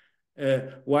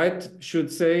 White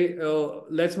should say, oh,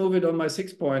 let's move it on my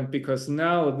 6 point, because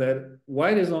now that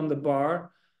white is on the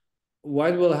bar,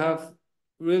 white will have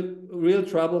real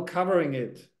trouble covering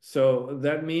it. So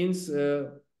that means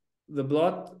the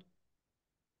blot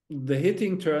the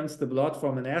hitting turns the blot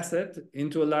from an asset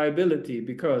into a liability,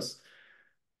 because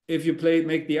if you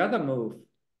make the other move,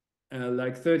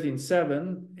 like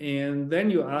 13-7, and then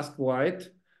you ask white,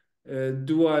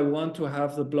 do I want to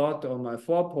have the blot on my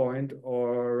 4 point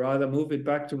or rather move it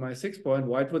back to my 6 point?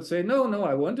 White would say, no, no,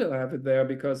 I want to have it there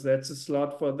because that's a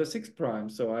slot for the 6 prime.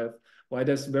 So white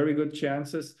has very good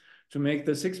chances to make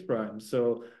the 6 prime.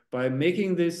 So by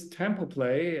making this tempo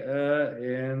play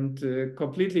and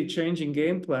completely changing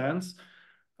game plans,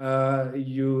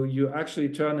 you actually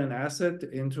turn an asset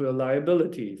into a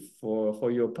liability for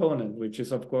your opponent, which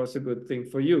is of course a good thing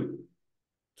for you.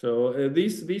 So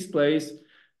these plays,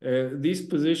 these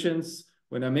positions,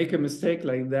 when I make a mistake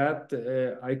like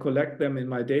that, I collect them in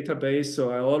my database.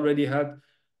 So I already had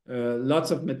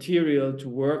lots of material to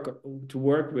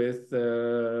work with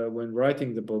when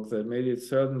writing the book. That made it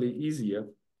certainly easier.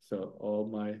 So all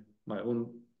my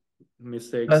own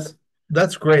mistakes. That's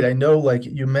that's great. I know, like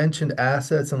you mentioned,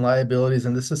 assets and liabilities,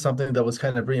 and this is something that was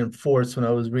kind of reinforced when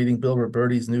I was reading Bill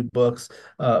Roberti's new books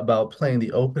about playing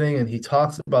the opening, and he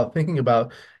talks about thinking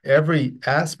about every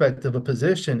aspect of a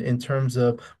position in terms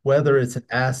of whether it's an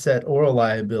asset or a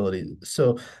liability.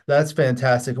 So that's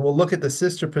fantastic. We'll look at the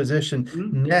sister position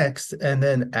Mm, next, and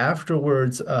then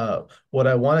afterwards, what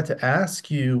I wanted to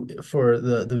ask you for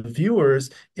the viewers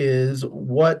is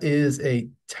what is a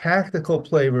tactical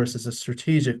play versus a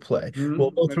strategic play.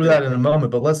 We'll go through okay. that in a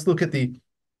moment, but let's look at the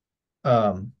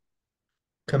um,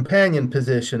 companion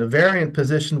position, a variant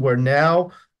position where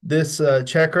now this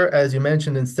checker, as you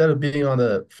mentioned, instead of being on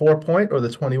the 4 point or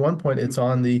the 21 point, it's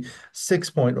on the 6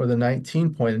 point or the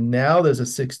 19 point. And now there's a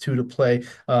 6-2 to play.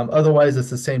 Otherwise, it's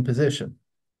the same position.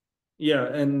 Yeah,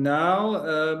 and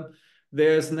now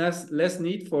there's less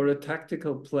need for a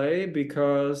tactical play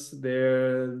because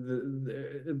the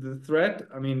threat.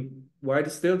 I mean, white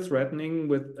is still threatening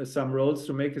with some rolls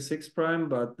to make a 6 prime,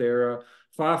 but there are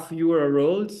far fewer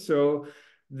rolls. So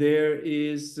there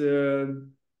is.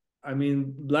 I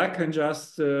mean, black can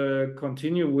just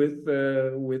continue with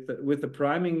the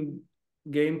priming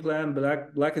game plan.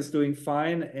 Black is doing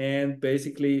fine, and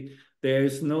basically there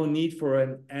is no need for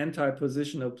an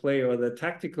anti-positional play, or the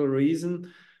tactical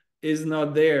reason is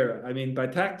not there. I mean, by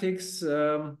tactics,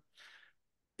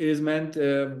 is meant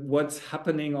what's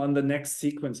happening on the next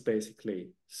sequence, basically.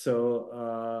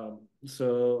 So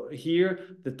here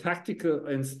the tactical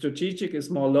and strategic is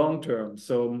more long term.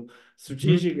 So Mhm.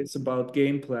 strategic is about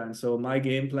game plan. So my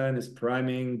game plan is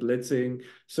priming, blitzing.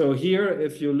 So here,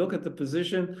 if you look at the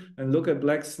position and look at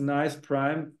Black's nice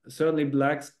prime, certainly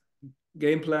Black's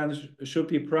game plan should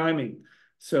be priming.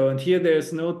 So, and here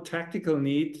there's no tactical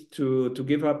need to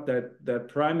give up that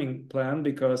priming plan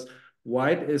because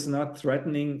white is not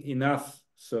threatening enough.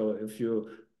 So if you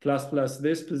plus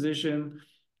this position,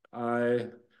 I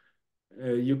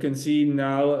you can see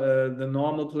now the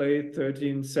normal play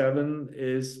 13-7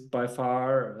 is by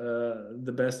far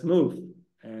the best move.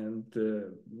 And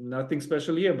nothing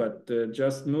special here, but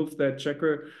just move that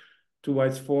checker to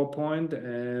white's 4 point,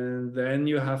 and then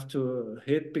you have to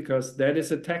hit because that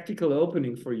is a tactical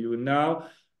opening for you. Now,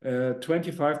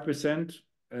 25%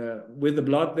 with the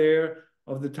blood there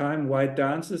of the time white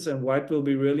dances, and white will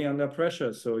be really under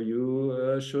pressure. So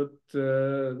you should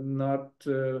not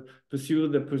pursue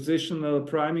the positional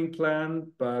priming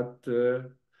plan, but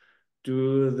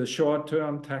do the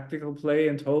short-term tactical play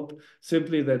and hope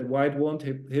simply that white won't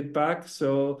hit back.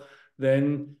 So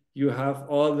then you have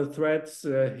all the threats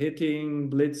hitting,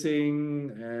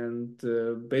 blitzing,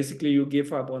 and basically you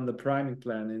give up on the priming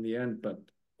plan in the end, but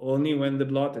only when the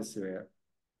blot is there.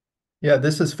 Yeah,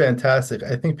 this is fantastic.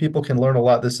 I think people can learn a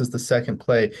lot. This is the second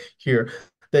play here.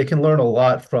 They can learn a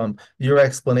lot from your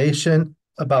explanation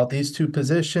about these two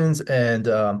positions, and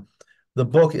the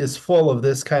book is full of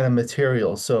this kind of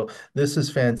material. So this is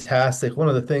fantastic. One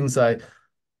of the things I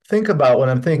think about when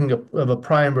I'm thinking of a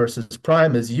prime versus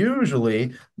prime is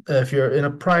usually if you're in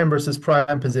a prime versus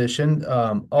prime position,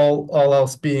 all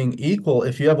else being equal,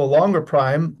 if you have a longer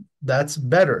prime, that's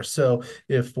better. So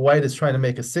if white is trying to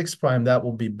make a six prime, that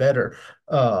will be better.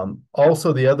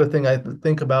 Also, the other thing I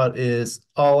think about is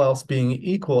all else being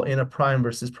equal in a prime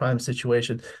versus prime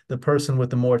situation, the person with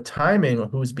the more timing or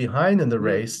who's behind in the Mm,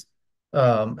 race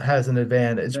has an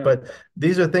advantage. yeah. But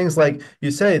these are things like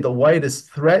you say, the white is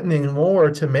threatening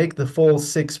more to make the full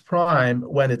six prime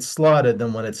when it's slotted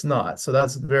than when it's not. So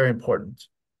that's very important.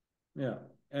 Yeah,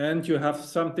 and you have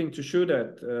something to shoot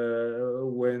at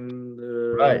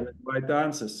Right. when white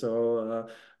dances. So,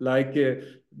 like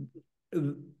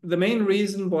the main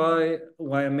reason why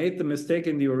I made the mistake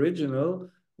in the original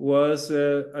was,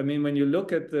 I mean, when you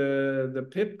look at the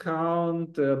pip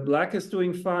count, black is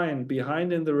doing fine.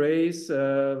 Behind in the race,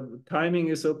 timing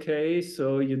is okay,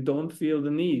 so you don't feel the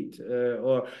need.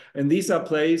 And these are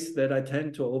plays that I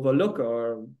tend to overlook,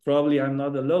 or probably I'm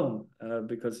not alone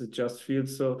because it just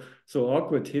feels so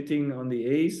awkward hitting on the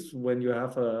ace when you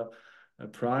have a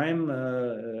prime.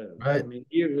 I Right. mean,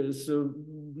 here, so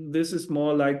this is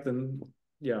more like the,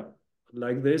 yeah,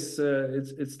 like this.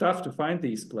 It's tough to find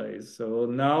these plays. So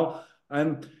now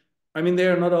I mean, they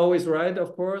are not always right,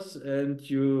 of course, and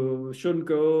you shouldn't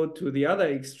go to the other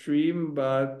extreme.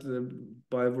 But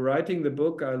by writing the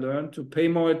book, I learned to pay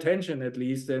more attention at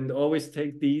least and always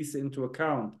take these into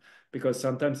account because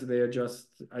sometimes they are just,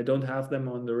 I don't have them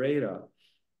on the radar.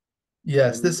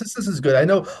 Yes, And this is good. I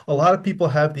know a lot of people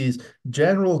have these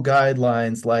general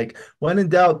guidelines like when in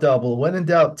doubt, double, when in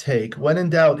doubt, take, when in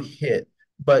doubt, mm, hit.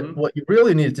 But mm, what you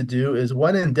really need to do is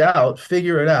when in doubt,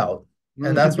 figure it out.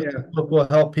 And that's what yeah, this book will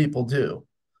help people do.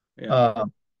 yeah.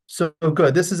 Um, so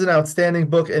good. This is an outstanding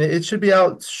book, and it should be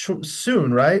out sh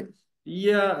soon, right?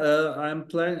 Yeah, I'm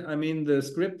planning. I mean, the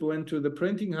script went to the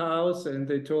printing house, and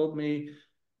they told me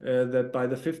that by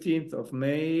the 15th of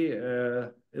May,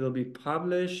 it'll be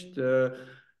published.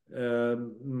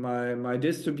 My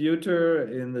distributor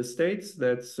in the States,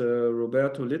 that's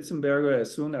Roberto Litzenberger.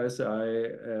 As soon as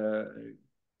I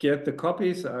get the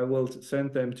copies, I will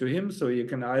send them to him. So you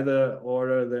can either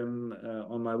order them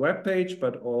on my webpage,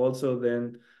 but also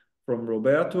then from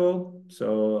Roberto.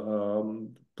 So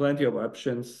plenty of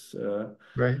options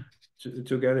Right.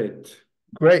 to get it.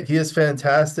 Great. He is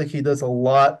fantastic. He does a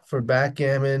lot for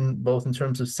backgammon, both in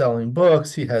terms of selling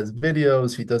books. He has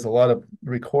videos. He does a lot of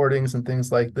recordings and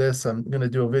things like this. I'm going to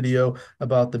do a video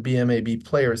about the BMAB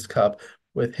Players Cup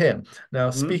with him. Now,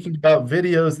 Hmm? speaking about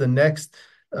videos, the next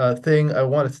thing I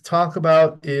wanted to talk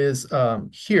about is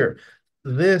here.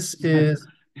 This is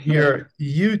Yeah. your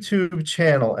YouTube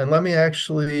channel. And let me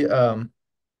actually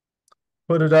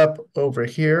put it up over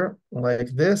here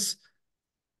like this.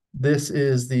 This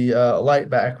is the light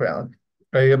background.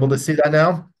 Are you able to Mhm. see that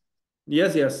now?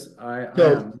 Yes, yes, I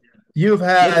So am. you've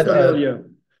Looks had, familiar.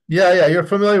 yeah, you're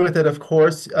familiar with it, of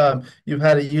course. You've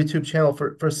had a YouTube channel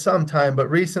for some time, but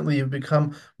recently you've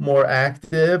become more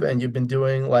active and you've been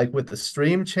doing like with the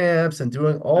stream champs and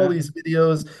doing all Yeah. these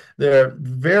videos. They're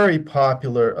very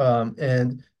popular.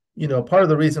 And part of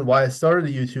the reason why I started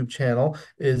a YouTube channel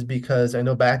is because I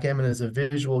know backgammon is a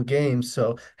visual game,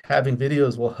 so having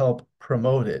videos will help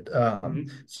promote it. Mhm.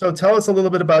 So tell us a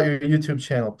little bit about your YouTube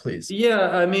channel, please. Yeah,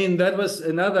 I mean that was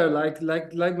another like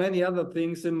many other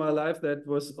things in my life that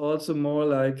was also more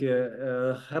like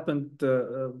happened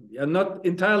not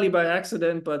entirely by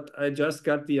accident, but I just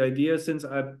got the idea since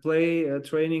I play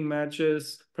training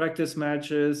matches, practice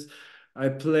matches. I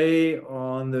play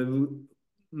on the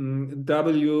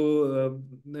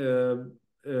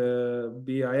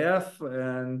BIF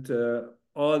and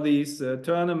all these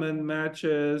tournament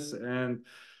matches and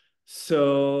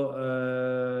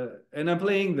and I'm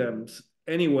playing them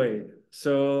anyway.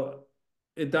 So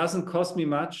it doesn't cost me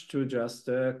much to just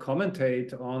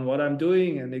commentate on what I'm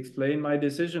doing and explain my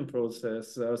decision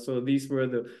process. So these were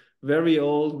the very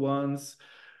old ones.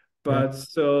 Yeah. But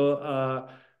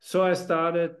so I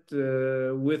started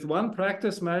with one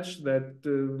practice match that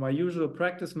my usual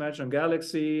practice match on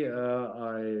Galaxy.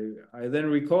 I then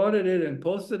recorded it and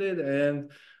posted it, and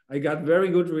I got very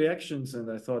good reactions. And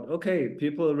I thought, okay,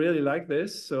 people really like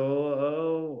this,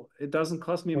 so it doesn't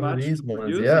cost me One of much to these ones,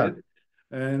 produce yeah. it.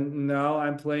 And now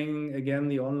I'm playing again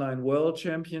the online world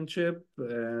championship,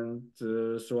 and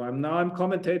so I'm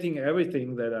commentating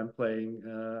everything that I'm playing,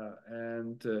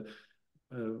 and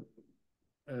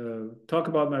uh, talk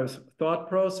about my thought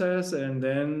process, and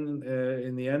then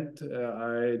in the end,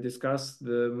 I discuss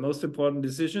the most important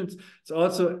decisions. It's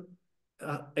also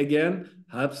again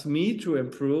helps me to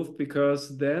improve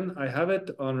because then I have it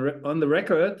on the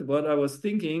record what I was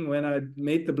thinking when I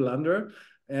made the blunder,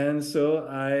 and so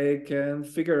I can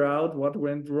figure out what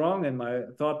went wrong in my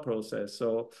thought process.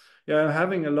 So yeah, I'm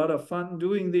having a lot of fun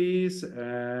doing these,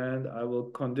 and I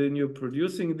will continue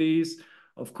producing these.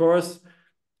 Of course,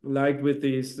 like with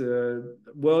these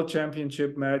world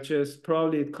championship matches,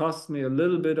 probably it costs me a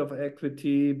little bit of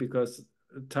equity because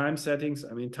time settings,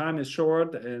 I mean, time is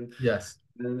short, Yes.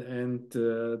 and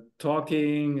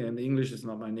talking and English is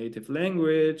not my native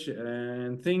language,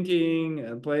 and thinking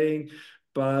and playing,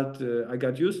 but I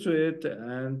got used to it,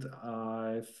 and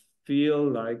I feel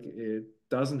like it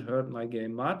doesn't hurt my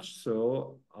game much,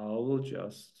 so I will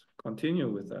just continue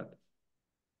with that.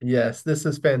 Yes, this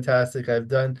is fantastic. I've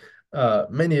done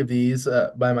many of these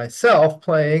by myself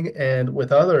playing and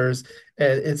with others,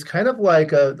 and it's kind of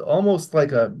like a almost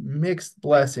like a mixed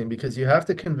blessing because you have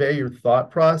to convey your thought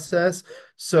process.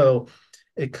 So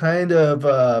it kind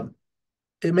of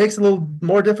it makes it a little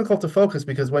more difficult to focus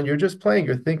because when you're just playing,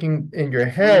 you're thinking in your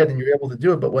head and Mm, you're able to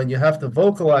do it. But when you have to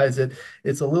vocalize it,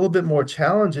 it's a little bit more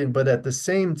challenging. But at the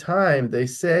same time, they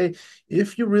say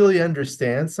if you really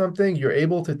understand something, you're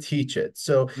able to teach it.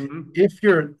 So mhm. if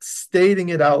you're stating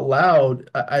it out loud,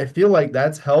 I feel like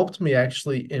that's helped me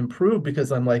actually improve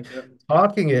because I'm like Yeah,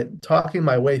 talking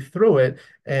my way through it,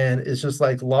 and it's just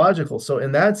like logical. So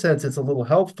in that sense, it's a little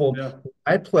helpful. yeah.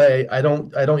 I play, I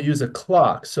don't use a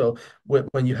clock. So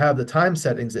when you have the time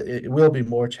settings, it will be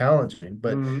more challenging.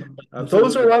 But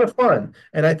those are a Absolutely. lot of fun.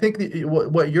 And I think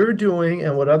what you're doing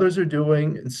and what others are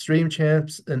doing in Stream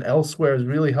Champs and elsewhere is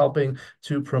really helping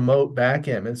to promote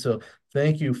backgammon. So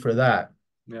thank you for that.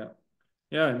 Yeah.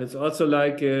 Yeah. And it's also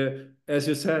like, as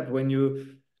you said, when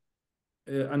you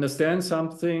understand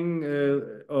something,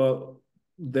 or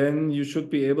then you should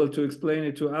be able to explain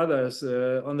it to others.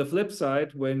 On the flip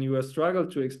side, when you struggle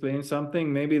to explain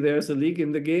something, maybe there's a leak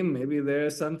in the game, maybe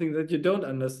there's something that you don't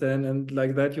understand, and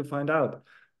like that you find out.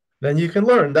 Then you can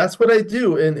learn. That's what I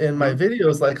do in my Mhm.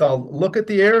 videos. Like I'll look at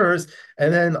the errors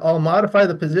and then I'll modify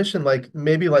the position like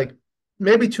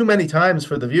maybe too many times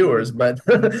for the viewers, Mhm. but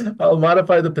Mhm. I'll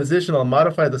modify the position, I'll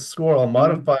modify the score, I'll Mhm.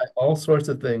 modify all sorts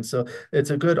of things. So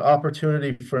it's a good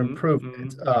opportunity for Mhm.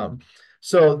 improvement. Mhm.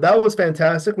 So that was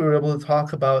fantastic. We were able to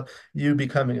talk about you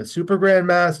becoming a super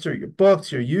grandmaster, your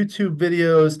books, your YouTube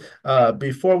videos.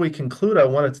 Before we conclude, I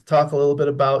wanted to talk a little bit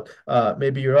about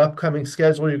maybe your upcoming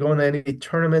schedule. You're going to any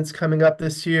tournaments coming up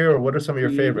this year, or what are some of your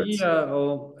favorites? Yeah,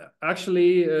 oh,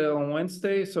 actually, on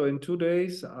Wednesday, so in 2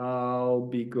 days, I'll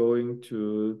be going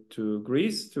to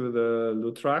Greece to the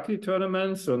Loutraki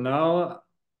tournament. So now,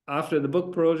 after the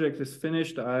book project is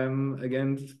finished, I'm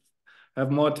again have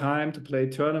more time to play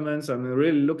tournaments. I'm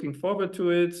really looking forward to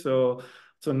it. So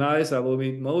nice. I will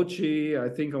meet Mochi. I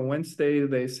think on Wednesday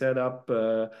they set up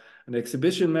an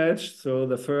exhibition match. So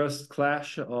the first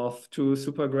clash of two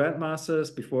super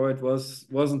grandmasters. Before it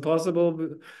wasn't possible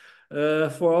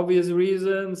for obvious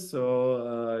reasons.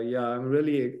 So yeah, I'm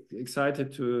really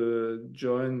excited to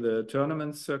join the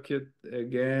tournament circuit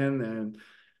again, and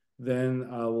then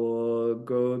I will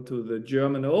go to the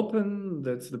German Open.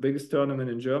 That's the biggest tournament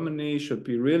in Germany. Should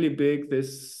be really big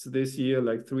this year,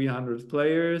 like 300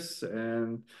 players,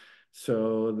 and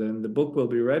So then the book will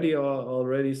be ready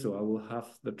already. So I will have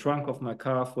the trunk of my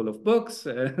car full of books,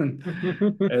 and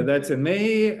that's in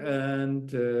May. And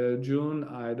June,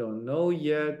 I don't know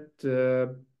yet,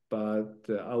 but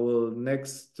I will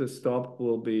next stop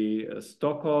will be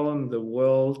Stockholm, the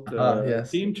World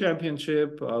Yes. Team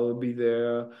Championship. I will be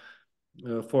there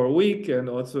for a week and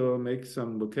also make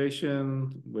some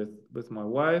vacation with my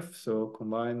wife. So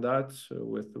combine that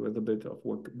with a bit of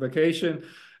work vacation,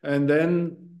 and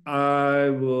then I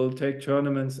will take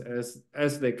tournaments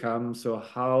as they come. So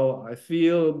how I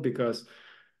feel, because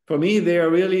for me they are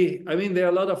really, I mean, they're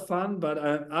a lot of fun, but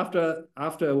after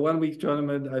a 1 week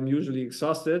tournament I'm usually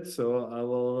exhausted. So I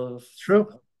will True.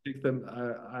 take them.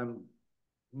 I'm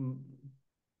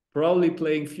probably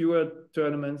playing fewer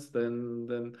tournaments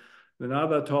than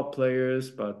other top players,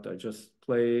 but I just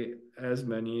play as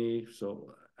many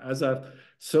as I've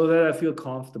so that I feel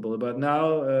comfortable. But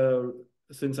now,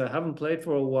 since I haven't played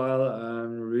for a while,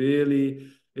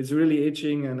 it's really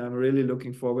itching, and I'm really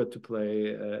looking forward to play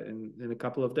in a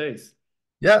couple of days.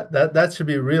 Yeah, that should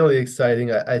be really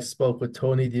exciting. I spoke with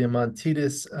Tony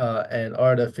Diamantidis and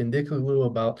Arda Findikoglu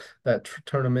about that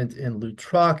tournament in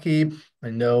Loutraki. I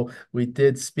know we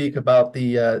did speak about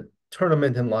the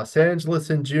tournament in Los Angeles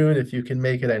in June. If you can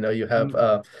make it, I know you have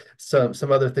Mm,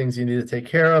 some other things you need to take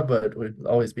care of, but we'd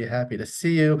always be happy to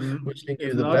see you. Wishing you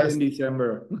If the not in best.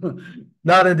 December.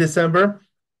 Not in December.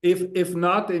 If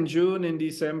not in June, in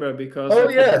December, because Oh of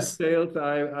the book yes. sales,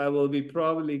 I will be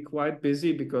probably quite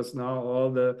busy, because now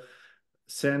all the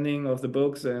sending of the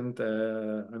books, and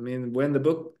I mean, when the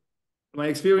book, my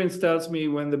experience tells me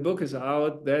when the book is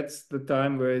out, that's the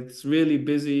time where it's really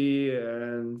busy,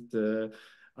 and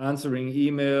answering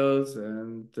emails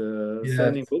and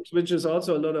sending Yes. books, which is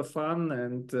also a lot of fun,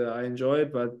 and I enjoy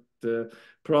it. But uh,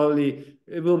 probably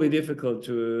it will be difficult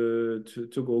to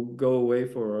go away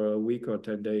for a week or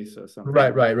 10 days or something Right,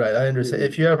 like right, right. I understand. that.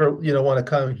 If you ever, want to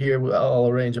come here, I'll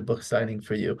arrange a book signing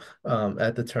for you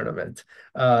at the tournament.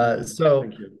 So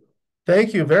Thank you.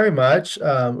 thank you very much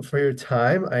for your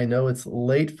time. I know it's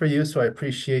late for you, so I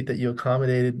appreciate that you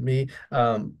accommodated me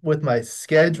with my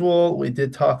schedule. We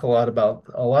did talk a lot about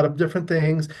a lot of different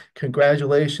things.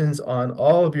 Congratulations on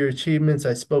all of your achievements.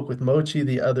 I spoke with Mochi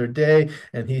the other day,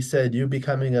 and he said you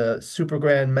becoming a Super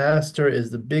Grandmaster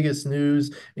is the biggest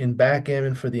news in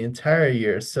backgammon for the entire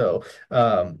year. So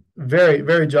very,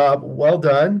 very job well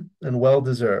done and well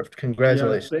deserved. Yeah,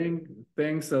 Congratulations.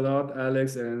 thanks a lot,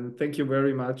 Alex, and thank you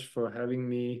very much for having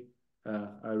me.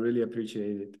 I really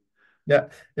appreciate it. Yeah,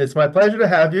 it's my pleasure to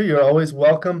have you. You're always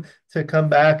welcome to come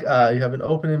back. You have an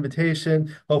open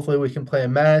invitation. Hopefully, we can play a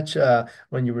match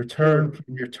when you return Sure.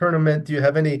 from your tournament. Do you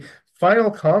have any final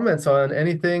comments on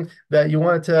anything that you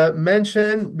wanted to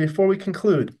mention before we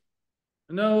conclude?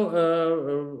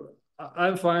 No,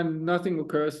 I'm fine. Nothing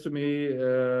occurs to me.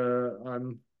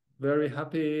 I'm very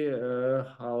happy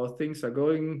how things are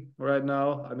going right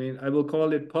now. I mean, I will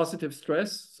call it positive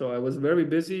stress. So I was very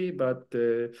busy, but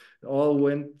all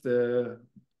went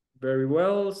very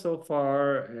well so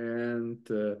far, and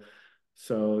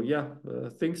so yeah,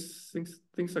 things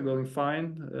are going fine.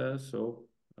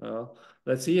 Uh,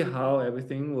 let's see how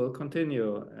everything will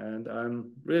continue, and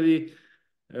I'm really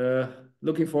uh,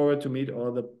 looking forward to meet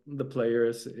all the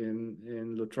players in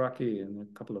Lutraki in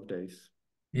a couple of days.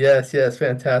 Yes, yes,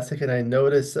 fantastic. And I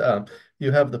notice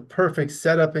you have the perfect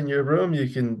setup in your room. You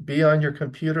can be on your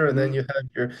computer, and then you Mhm. have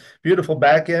your beautiful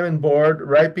backgammon board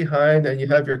right behind, and you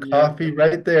have your Yeah. coffee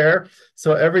right there.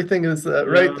 So everything is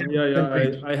right there Yeah.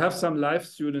 within reach. I have some live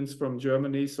students from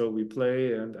Germany, so we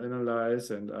play and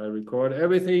analyze, and I record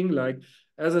everything. Like,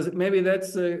 maybe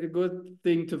that's a good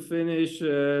thing to finish.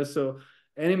 So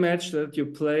any match that you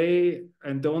play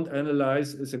and don't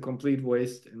analyze is a complete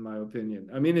waste, in my opinion.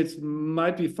 I mean, it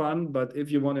might be fun, but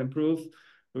if you want to improve,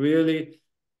 really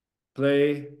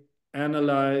play,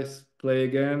 analyze, play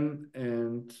again,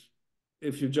 and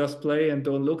if you just play and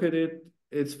don't look at it,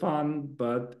 it's fun,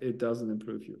 but it doesn't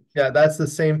improve you. Yeah, that's the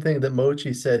same thing that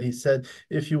Mochi said. He said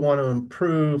if you want to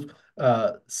improve,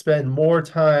 spend more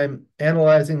time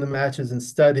analyzing the matches and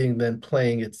studying than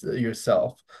playing it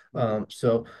yourself. Mm.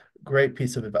 So great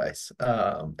piece of advice.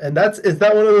 And is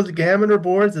that one of those Gammon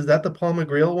boards? Is that the Paul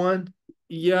McGreal one?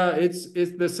 Yeah, it's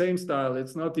the same style.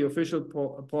 It's not the official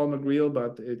Paul McGreal,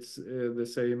 but it's the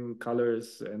same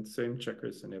colors and same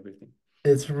checkers and everything.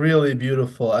 It's really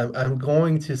beautiful. I'm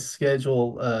going to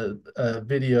schedule a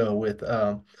video with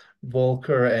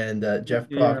Volker and Jeff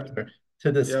Yeah, Proctor to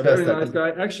yeah, discuss very that. nice guy.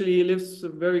 Actually, he lives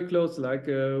very close, like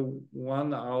a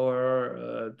 1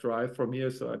 hour drive from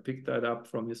here. So I picked that up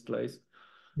from his place.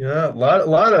 Yeah, a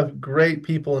lot of great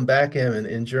people in backgammon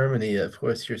in Germany. Of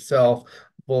course, yourself,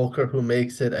 Volker who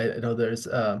makes it. I know there's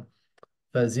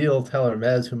Fazil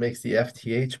Tellermez, who makes the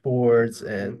FTH boards,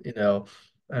 and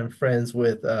I'm friends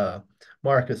with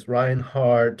Marcus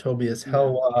Reinhardt, Tobias Yeah.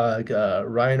 Hellwag,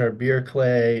 Reiner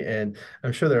Bierclay, and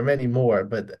I'm sure there are many more.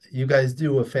 But you guys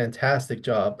do a fantastic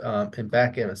job in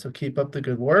backgammon, so keep up the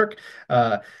good work.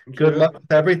 Uh, Thank Good luck you.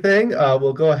 with everything.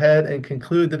 We'll go ahead and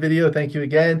conclude the video. Thank you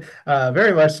again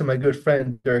very much to my good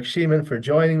friend Dirk Schiemann for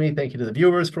joining me. Thank you to the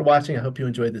viewers for watching. I hope you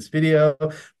enjoyed this video.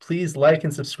 Please like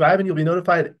and subscribe, and you'll be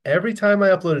notified every time I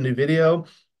upload a new video.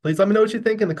 Please let me know what you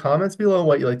think in the comments below and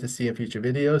what you'd like to see in future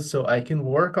videos so I can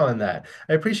work on that.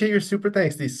 I appreciate your super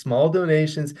thanks. These small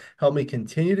donations help me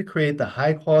continue to create the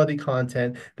high quality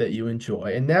content that you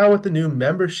enjoy. And now with the new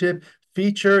membership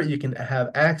feature, you can have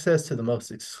access to the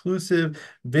most exclusive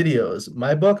videos.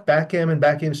 My book,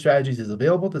 Backgammon Strategies, is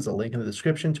available. There's a link in the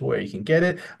description to where you can get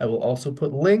it. I will also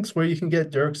put links where you can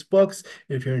get Dirk's books.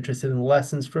 If you're interested in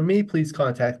lessons from me, please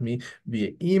contact me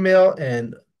via email.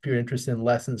 And if you're interested in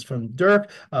lessons from Dirk,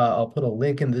 I'll put a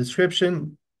link in the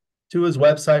description to his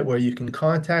website where you can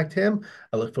contact him.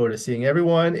 I look forward to seeing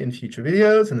everyone in future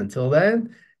videos. And until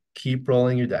then, keep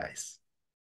rolling your dice.